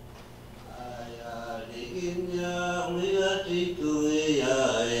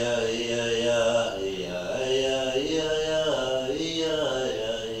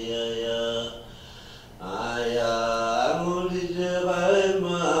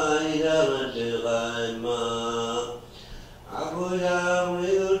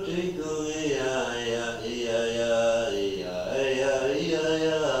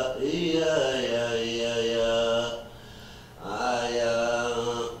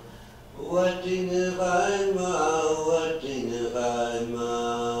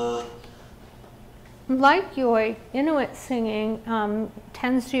 Like yoik, Inuit singing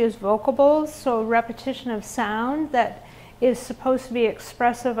tends to use vocables, so repetition of sound that is supposed to be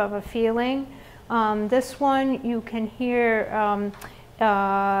expressive of a feeling. This one you can hear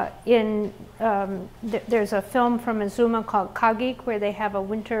there's a film from Izuma called Kagik, where they have a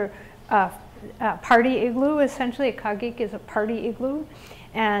winter party igloo. Essentially, a Kagik is a party igloo.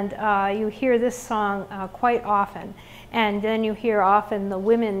 And you hear this song quite often. And then you hear often the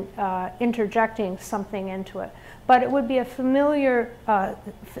women interjecting something into it. But it would be a familiar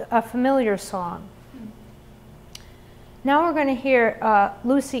song. Now we're going to hear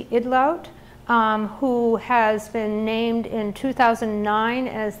Lucy Idlout, who has been named in 2009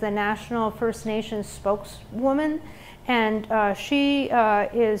 as the National First Nations spokeswoman. And she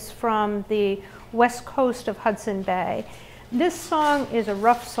is from the west coast of Hudson Bay. This song is a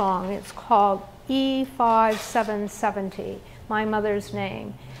rough song. It's called E5770, My Mother's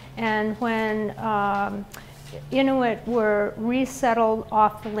Name. And when Inuit were resettled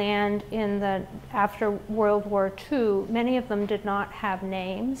off the land after World War II, many of them did not have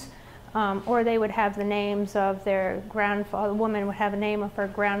names, or they would have the names of their grandfather. The woman would have a name of her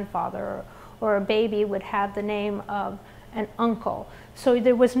grandfather or a baby would have the name of an uncle. So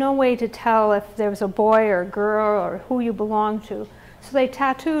there was no way to tell if there was a boy or a girl or who you belonged to. So they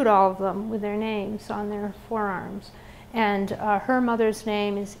tattooed all of them with their names on their forearms. And her mother's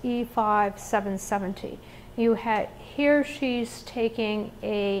name is E5770. Here she's taking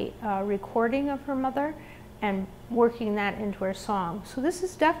a recording of her mother and working that into her song. So this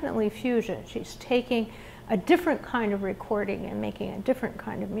is definitely fusion. She's taking a different kind of recording and making a different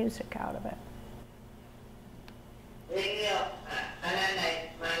kind of music out of it.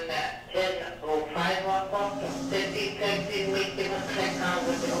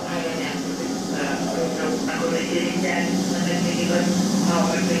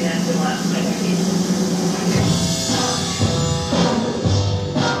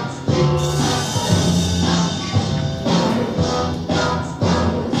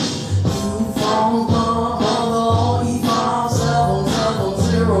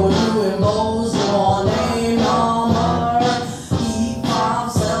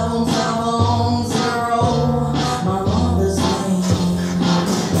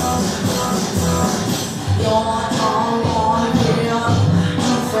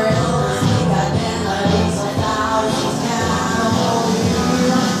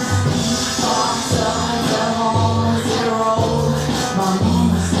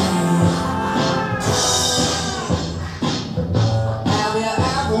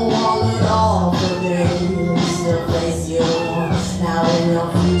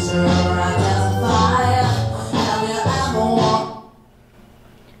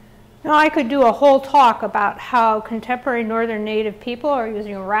 Now I could do a whole talk about how contemporary Northern Native people are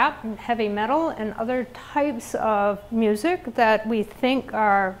using rap and heavy metal and other types of music that we think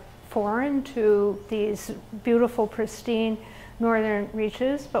are foreign to these beautiful, pristine northern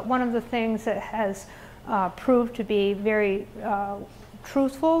reaches. But one of the things that has proved to be very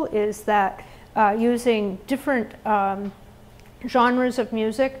truthful is that using different genres of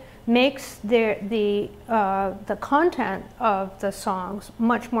music makes the content of the songs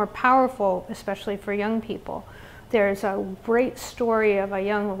much more powerful, especially for young people. There's a great story of a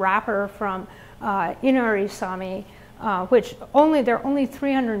young rapper from Inari Sami, which there are only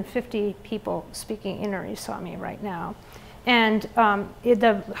 350 people speaking Inari Sami right now. And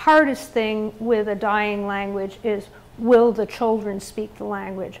the hardest thing with a dying language is, will the children speak the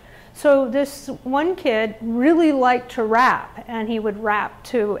language? So this one kid really liked to rap, and he would rap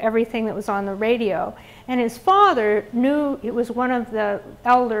to everything that was on the radio. And his father knew it was one of the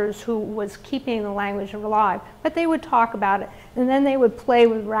elders who was keeping the language alive, but they would talk about it, and then they would play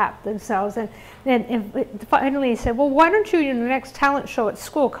with rap themselves. And finally he said, well, why don't you, in the next talent show at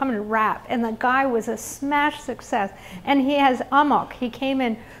school, come and rap? And the guy was a smash success. And he has Amok. He came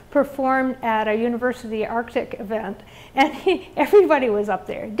and performed at a University Arctic event, and everybody was up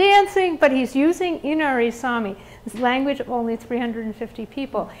there dancing, but he's using Inari Sami, this language of only 350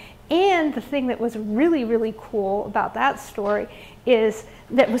 people. And the thing that was really, really cool about that story is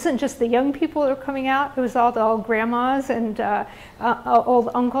that it wasn't just the young people that were coming out, it was all the old grandmas and old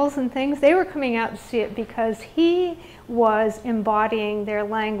uncles and things. They were coming out to see it because he was embodying their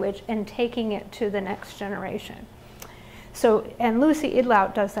language and taking it to the next generation. So, and Lucy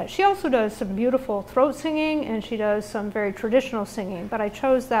Idlout does that. She also does some beautiful throat singing, and she does some very traditional singing, but I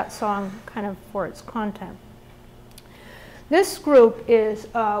chose that song kind of for its content. This group is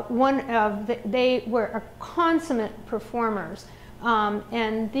they were consummate performers.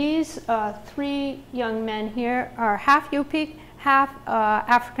 And these three young men here are half Yupik, half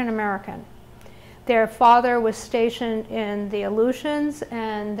African American. Their father was stationed in the Aleutians,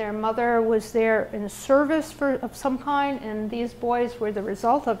 and their mother was there in service of some kind, and these boys were the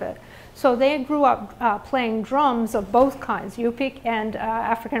result of it. So they grew up playing drums of both kinds, Yupik and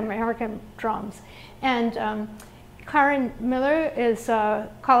African American drums. And Karen Miller is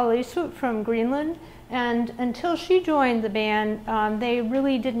Kalalisut from Greenland, and until she joined the band, they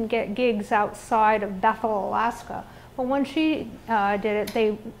really didn't get gigs outside of Bethel, Alaska. But when she did it,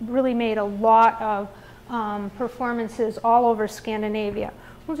 they really made a lot of performances all over Scandinavia.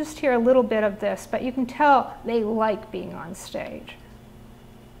 We'll just hear a little bit of this, but you can tell they like being on stage.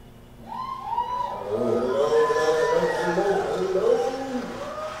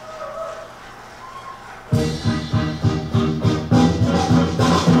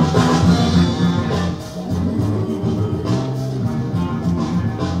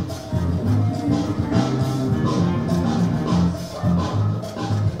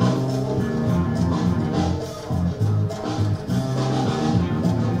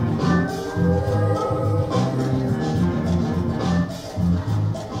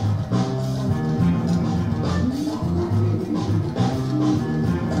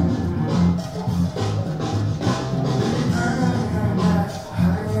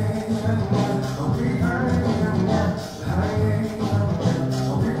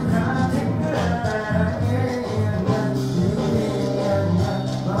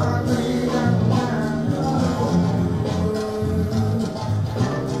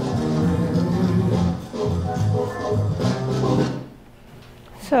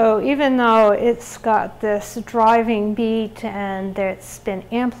 So even though it's got this driving beat and it's been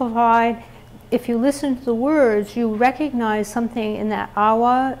amplified, if you listen to the words, you recognize something in that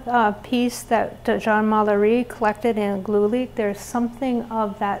Awa piece that Jean Mallory collected in Glulik. There's something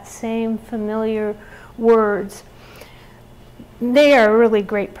of that same familiar words. They are really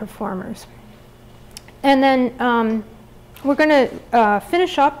great performers. And then we're going to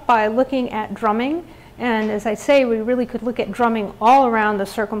finish up by looking at drumming. And as I say, we really could look at drumming all around the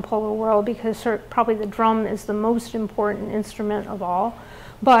circumpolar world because probably the drum is the most important instrument of all.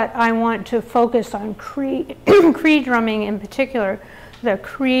 But I want to focus on Cree, Cree drumming in particular. The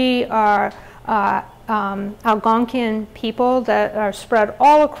Cree are Algonquian people that are spread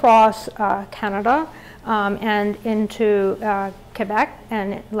all across Canada and into Quebec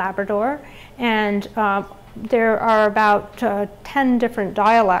and Labrador. And there are about 10 different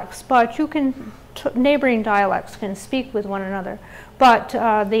dialects, but you can, neighboring dialects can speak with one another. But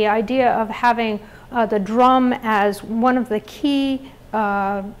the idea of having the drum as one of the key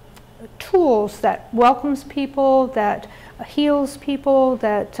tools that welcomes people, that heals people,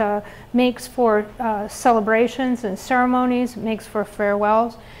 that makes for celebrations and ceremonies, makes for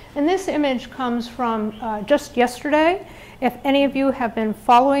farewells. And this image comes from just yesterday. If any of you have been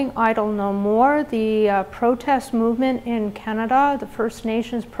following Idle No More, the protest movement in Canada, the First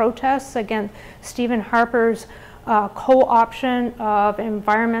Nations protests against Stephen Harper's co-option of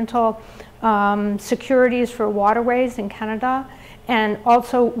environmental securities for waterways in Canada, and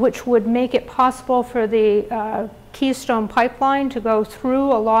also which would make it possible for the Keystone Pipeline to go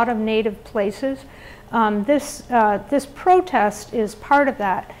through a lot of native places. This protest is part of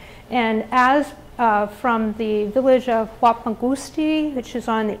that. And as from the village of Wapmagusti, which is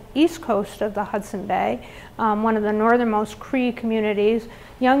on the east coast of the Hudson Bay, one of the northernmost Cree communities,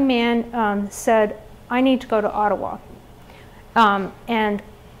 young man said, "I need to go to Ottawa." And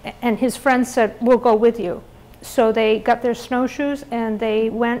his friends said, "We'll go with you." So they got their snowshoes and they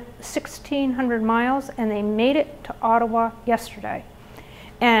went 1,600 miles and they made it to Ottawa yesterday.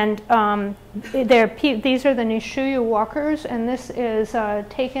 And these are the Nishuyu walkers, and this is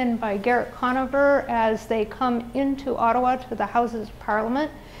taken by Garrett Conover as they come into Ottawa to the Houses of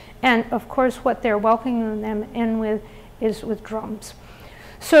Parliament. And of course what they're welcoming them in with is with drums.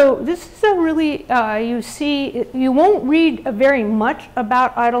 So this is a really, you won't read very much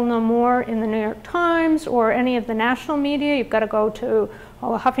about Idle No More in the New York Times or any of the national media. You've got to go to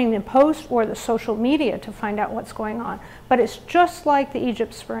the Huffington Post or the social media to find out what's going on. But it's just like the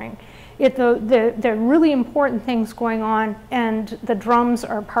Egypt Spring. There are really important things going on, and the drums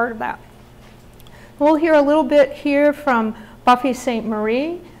are part of that. We'll hear a little bit here from Buffy St.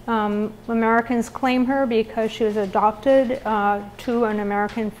 Marie. Americans claim her because she was adopted to an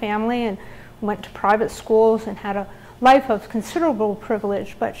American family and went to private schools and had a life of considerable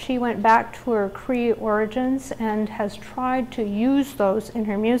privilege, but she went back to her Cree origins and has tried to use those in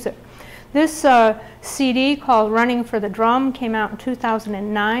her music. This CD called Running for the Drum came out in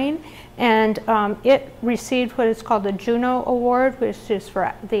 2009, and it received what is called the Juno Award, which is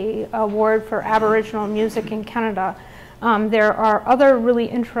for the award for Aboriginal music in Canada. There are other really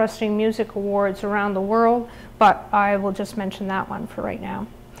interesting music awards around the world, but I will just mention that one for right now.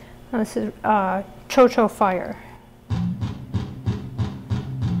 This is Cho-Cho Fire.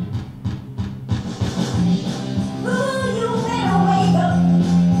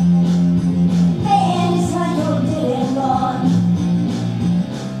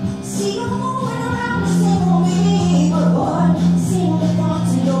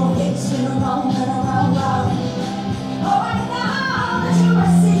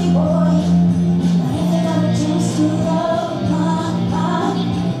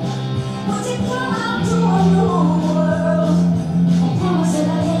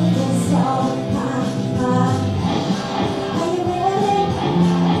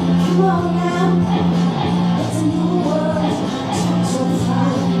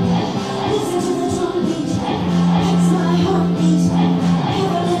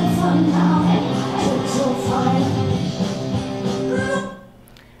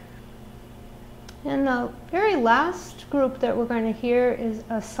 And the very last group that we're going to hear is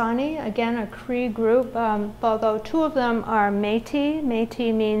Asani, again a Cree group, although two of them are Métis.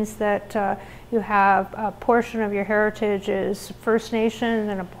 Métis means that you have a portion of your heritage is First Nation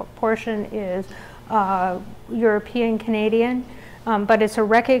and a portion is European Canadian, but it's a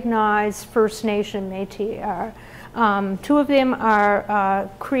recognized First Nation Métis. Two of them are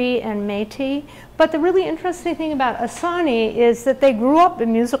Cree and Métis, but the really interesting thing about Asani is that they grew up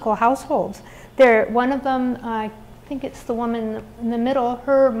in musical households. One of them, I think it's the woman in the middle,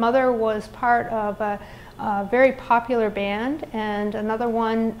 her mother was part of a a very popular band, and another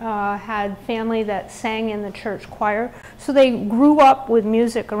one had family that sang in the church choir. So they grew up with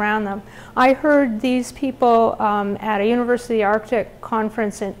music around them. I heard these people at a University of the Arctic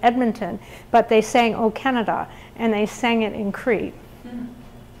conference in Edmonton, but they sang O Canada, and they sang it in Cree.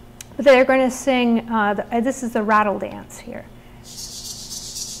 But they're going to sing, this is the rattle dance here.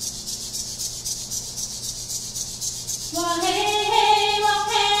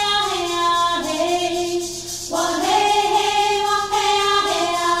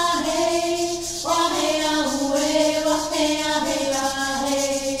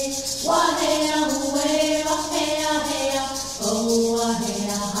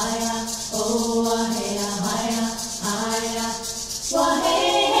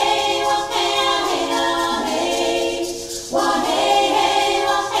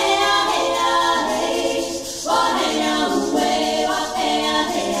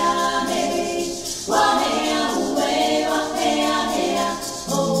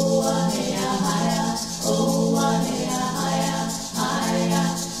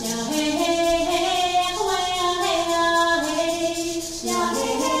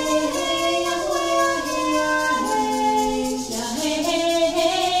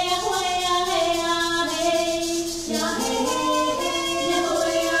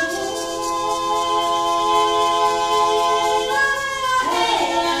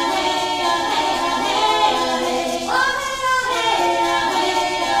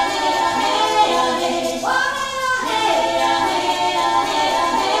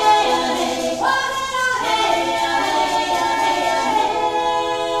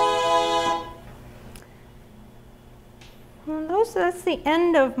 That's the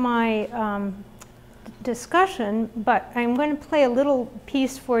end of my discussion, but I'm going to play a little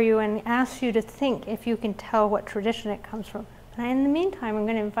piece for you and ask you to think if you can tell what tradition it comes from. And in the meantime, I'm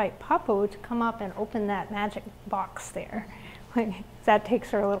going to invite Papo to come up and open that magic box there. That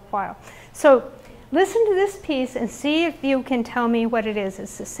takes her a little while. So listen to this piece and see if you can tell me what it is.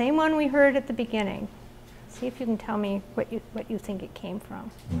 It's the same one we heard at the beginning. See if you can tell me what you think it came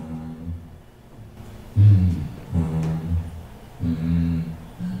from.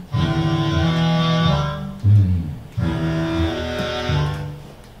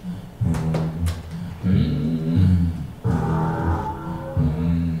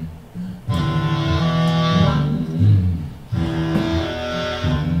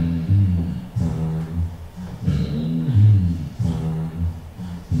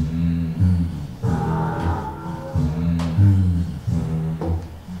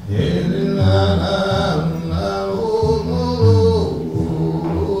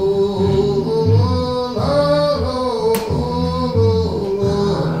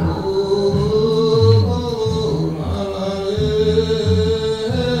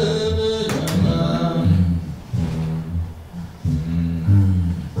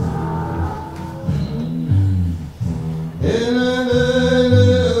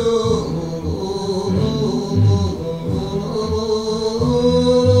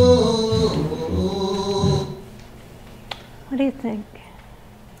 What do you think?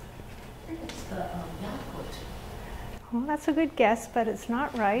 It's the Yakut. Well, that's a good guess, but it's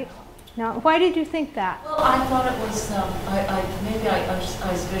not right. Now, why did you think that? Well, I thought it was, maybe I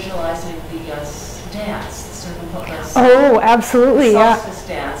was visualizing the dance, the circumpolar. Oh, absolutely, yeah. Solstice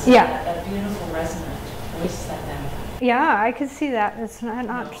dance. Yeah. A beautiful resonant voice that then. Yeah, I could see that. It's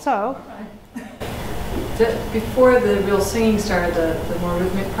not so. Before the real singing started, the more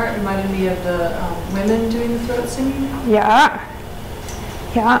rhythmic part reminded me of the women doing the throat singing. Yeah.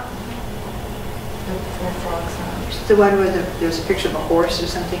 Yeah. The frog sound. It's the one where there's a picture of a horse or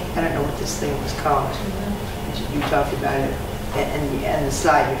something. I don't know what this thing was called. You talked about it. And the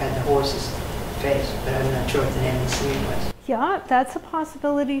slide, you had the horse's face, but I'm not sure what the name of the scene was. Yeah, that's a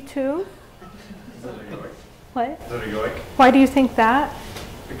possibility too. Is that a yoik? What? Is that a yoik? Why do you think that?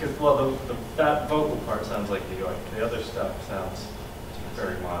 Because, well, that vocal part sounds like the yoik. The other stuff sounds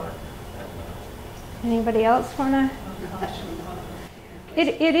very modern. Anybody else want to?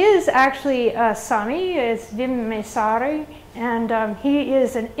 It is actually Sami, it's Vim Mesari, and he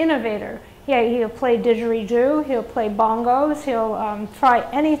is an innovator. Yeah, he'll play didgeridoo, he'll play bongos, he'll try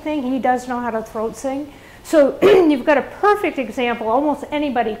anything. He does know how to throat sing. So you've got a perfect example. Almost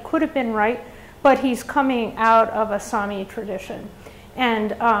anybody could have been right, but he's coming out of a Sami tradition.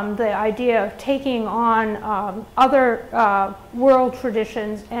 And the idea of taking on other world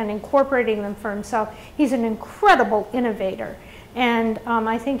traditions and incorporating them for himself, he's an incredible innovator. And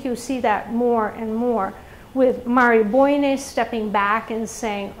I think you see that more and more with Mari Boine stepping back and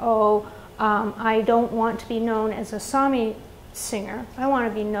saying, oh, I don't want to be known as a Sami singer. I want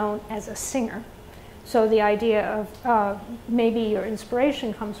to be known as a singer. So the idea of maybe your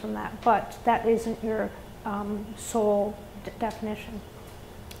inspiration comes from that, but that isn't your sole definition.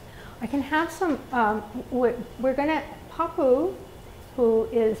 I can have some, we're going to, Papu, who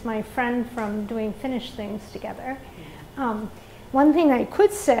is my friend from doing Finnish things together. One thing I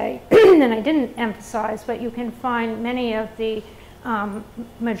could say, and I didn't emphasize, but you can find many of the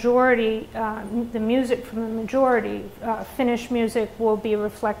majority, the music from the majority, Finnish music will be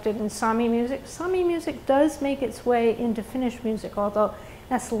reflected in Sami music. Sami music does make its way into Finnish music, although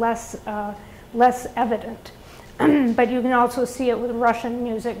that's less evident. But you can also see it with Russian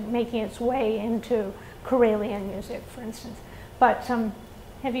music making its way into Karelian music, for instance. But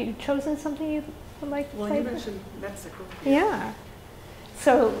have you chosen something you would like to play? Well, you mentioned Mexico. Yeah.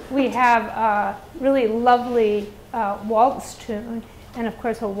 So we have a really lovely waltz tune, and of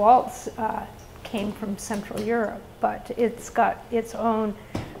course a waltz came from Central Europe, but it's got its own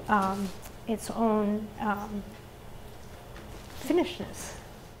Finnishness.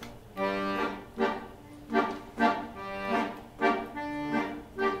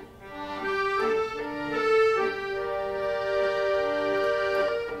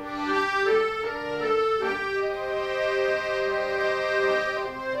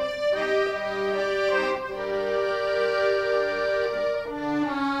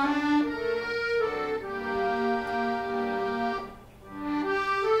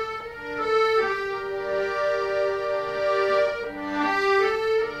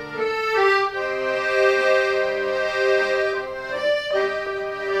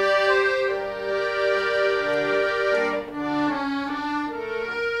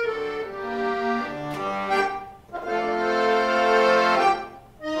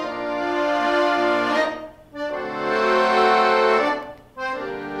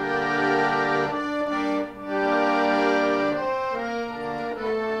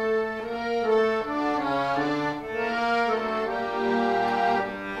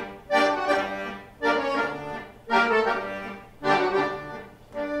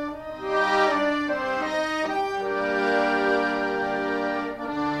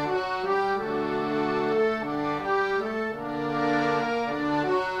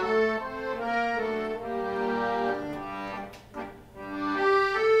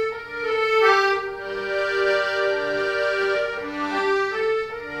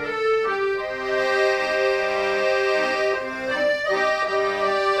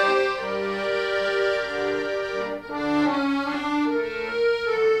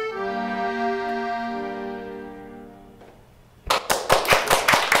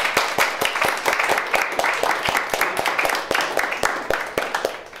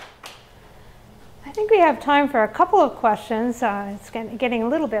 We have time for a couple of questions. It's getting a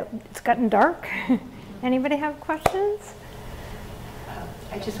little bit, it's gotten dark. Anybody have questions?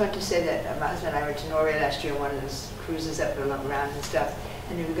 I just want to say that my husband and I went to Norway last year on one of those cruises up around and stuff,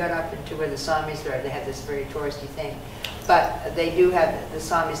 and we got up into where the Samis are. They have this very touristy thing. But they do have, the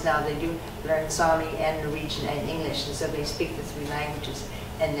Samis now, they do learn Sami and Norwegian and English, and so they speak the three languages,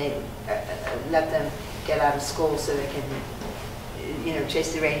 and they let them get out of school so they can, you know,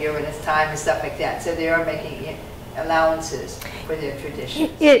 chase the reindeer when it's time and stuff like that. So they are making allowances for their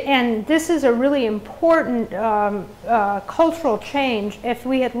traditions. And this is a really important cultural change. If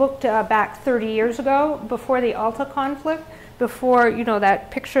we had looked back 30 years ago, before the Alta conflict, before, you know,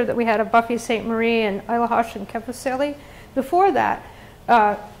 that picture that we had of Buffy St. Marie and Eilahosh and Kefuseli, before that,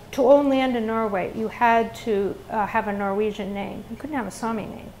 to own land in Norway, you had to have a Norwegian name. You couldn't have a Sami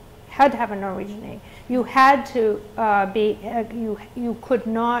name. You had to have a Norwegian name. You had to be, you could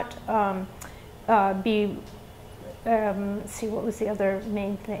not be, see, what was the other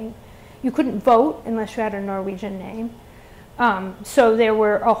main thing? You couldn't vote unless you had a Norwegian name. So there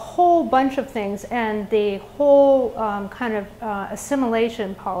were a whole bunch of things, and the whole kind of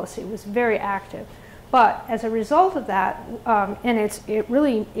assimilation policy was very active. But as a result of that, and it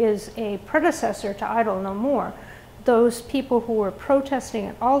really is a predecessor to Idle No More, those people who were protesting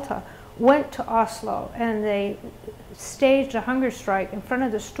at Alta went to Oslo and they staged a hunger strike in front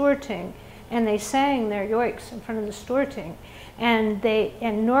of the Storting, and they sang their yoiks in front of the Storting. And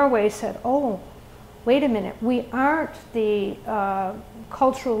Norway said, oh, wait a minute, we aren't the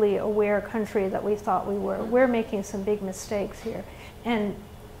culturally aware country that we thought we were. We're making some big mistakes here. And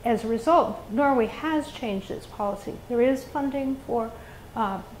as a result, Norway has changed its policy. There is funding for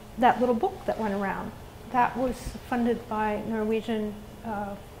that little book that went around. That was funded by Norwegian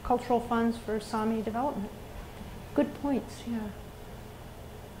cultural funds for Sami development. Good points, yeah.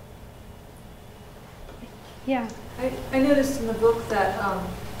 Yeah. I noticed in the book that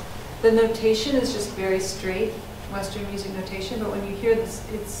the notation is just very straight Western music notation, but when you hear this,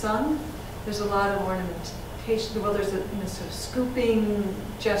 it's sung, there's a lot of ornamentation. Well, there's a sort of scooping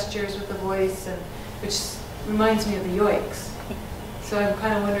gestures with the voice, and which reminds me of the yoiks. So I'm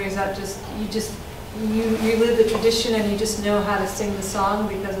kind of wondering, is that you live the tradition and you just know how to sing the song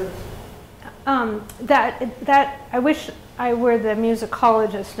because of that I wish I were the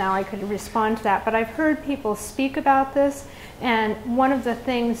musicologist now, I could respond to that, but I've heard people speak about this, and one of the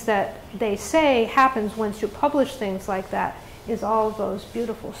things that they say happens once you publish things like that is all of those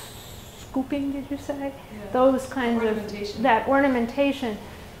beautiful scooping, did you say? Yeah. Those kinds of, that ornamentation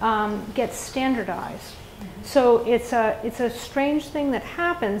gets standardized. So it's a strange thing that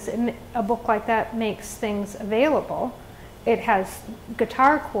happens. A book like that makes things available. It has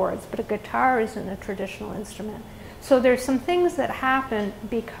guitar chords, but a guitar isn't a traditional instrument. So there's some things that happen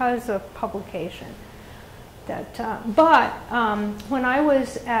because of publication. But when I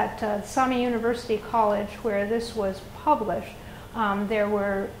was at Sami University College, where this was published, there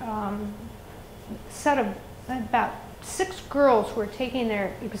were about 6 girls who were taking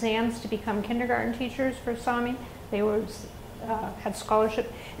their exams to become kindergarten teachers for Sami. They had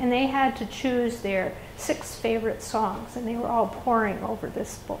scholarship, and they had to choose their 6 favorite songs, and they were all poring over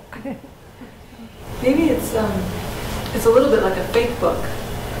this book. Maybe it's a little bit like a fake book.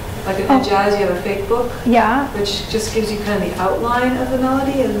 Like in jazz, you have a fake book, which just gives you kind of the outline of the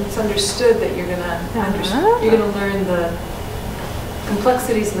melody, and it's understood that you're gonna learn the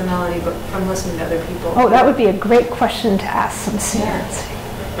complexities of the melody, but from listening to other people. Oh, that would be a great question to ask some singers.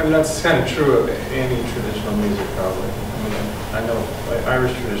 I mean, that's kind of true of any traditional music, probably. I mean, I know like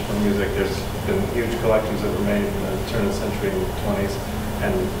Irish traditional music, there's been huge collections that were made in the turn of the century in the 20s,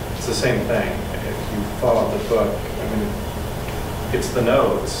 and it's the same thing. If you follow the book, I mean, it's the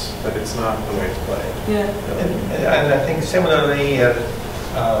notes, but it's not the way it's played. Yeah. And I think similarly,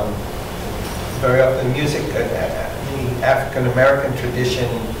 very often music, the African-American tradition,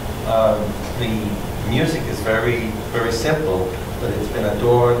 the music is very, very simple, but it's been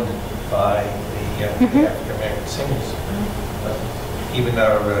adorned by the African-American singers, even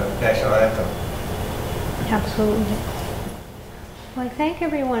our national anthem. Absolutely. Well, I thank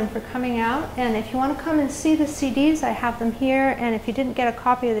everyone for coming out, and if you want to come and see the CDs, I have them here, and if you didn't get a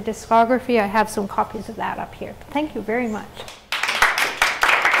copy of the discography, I have some copies of that up here. Thank you very much.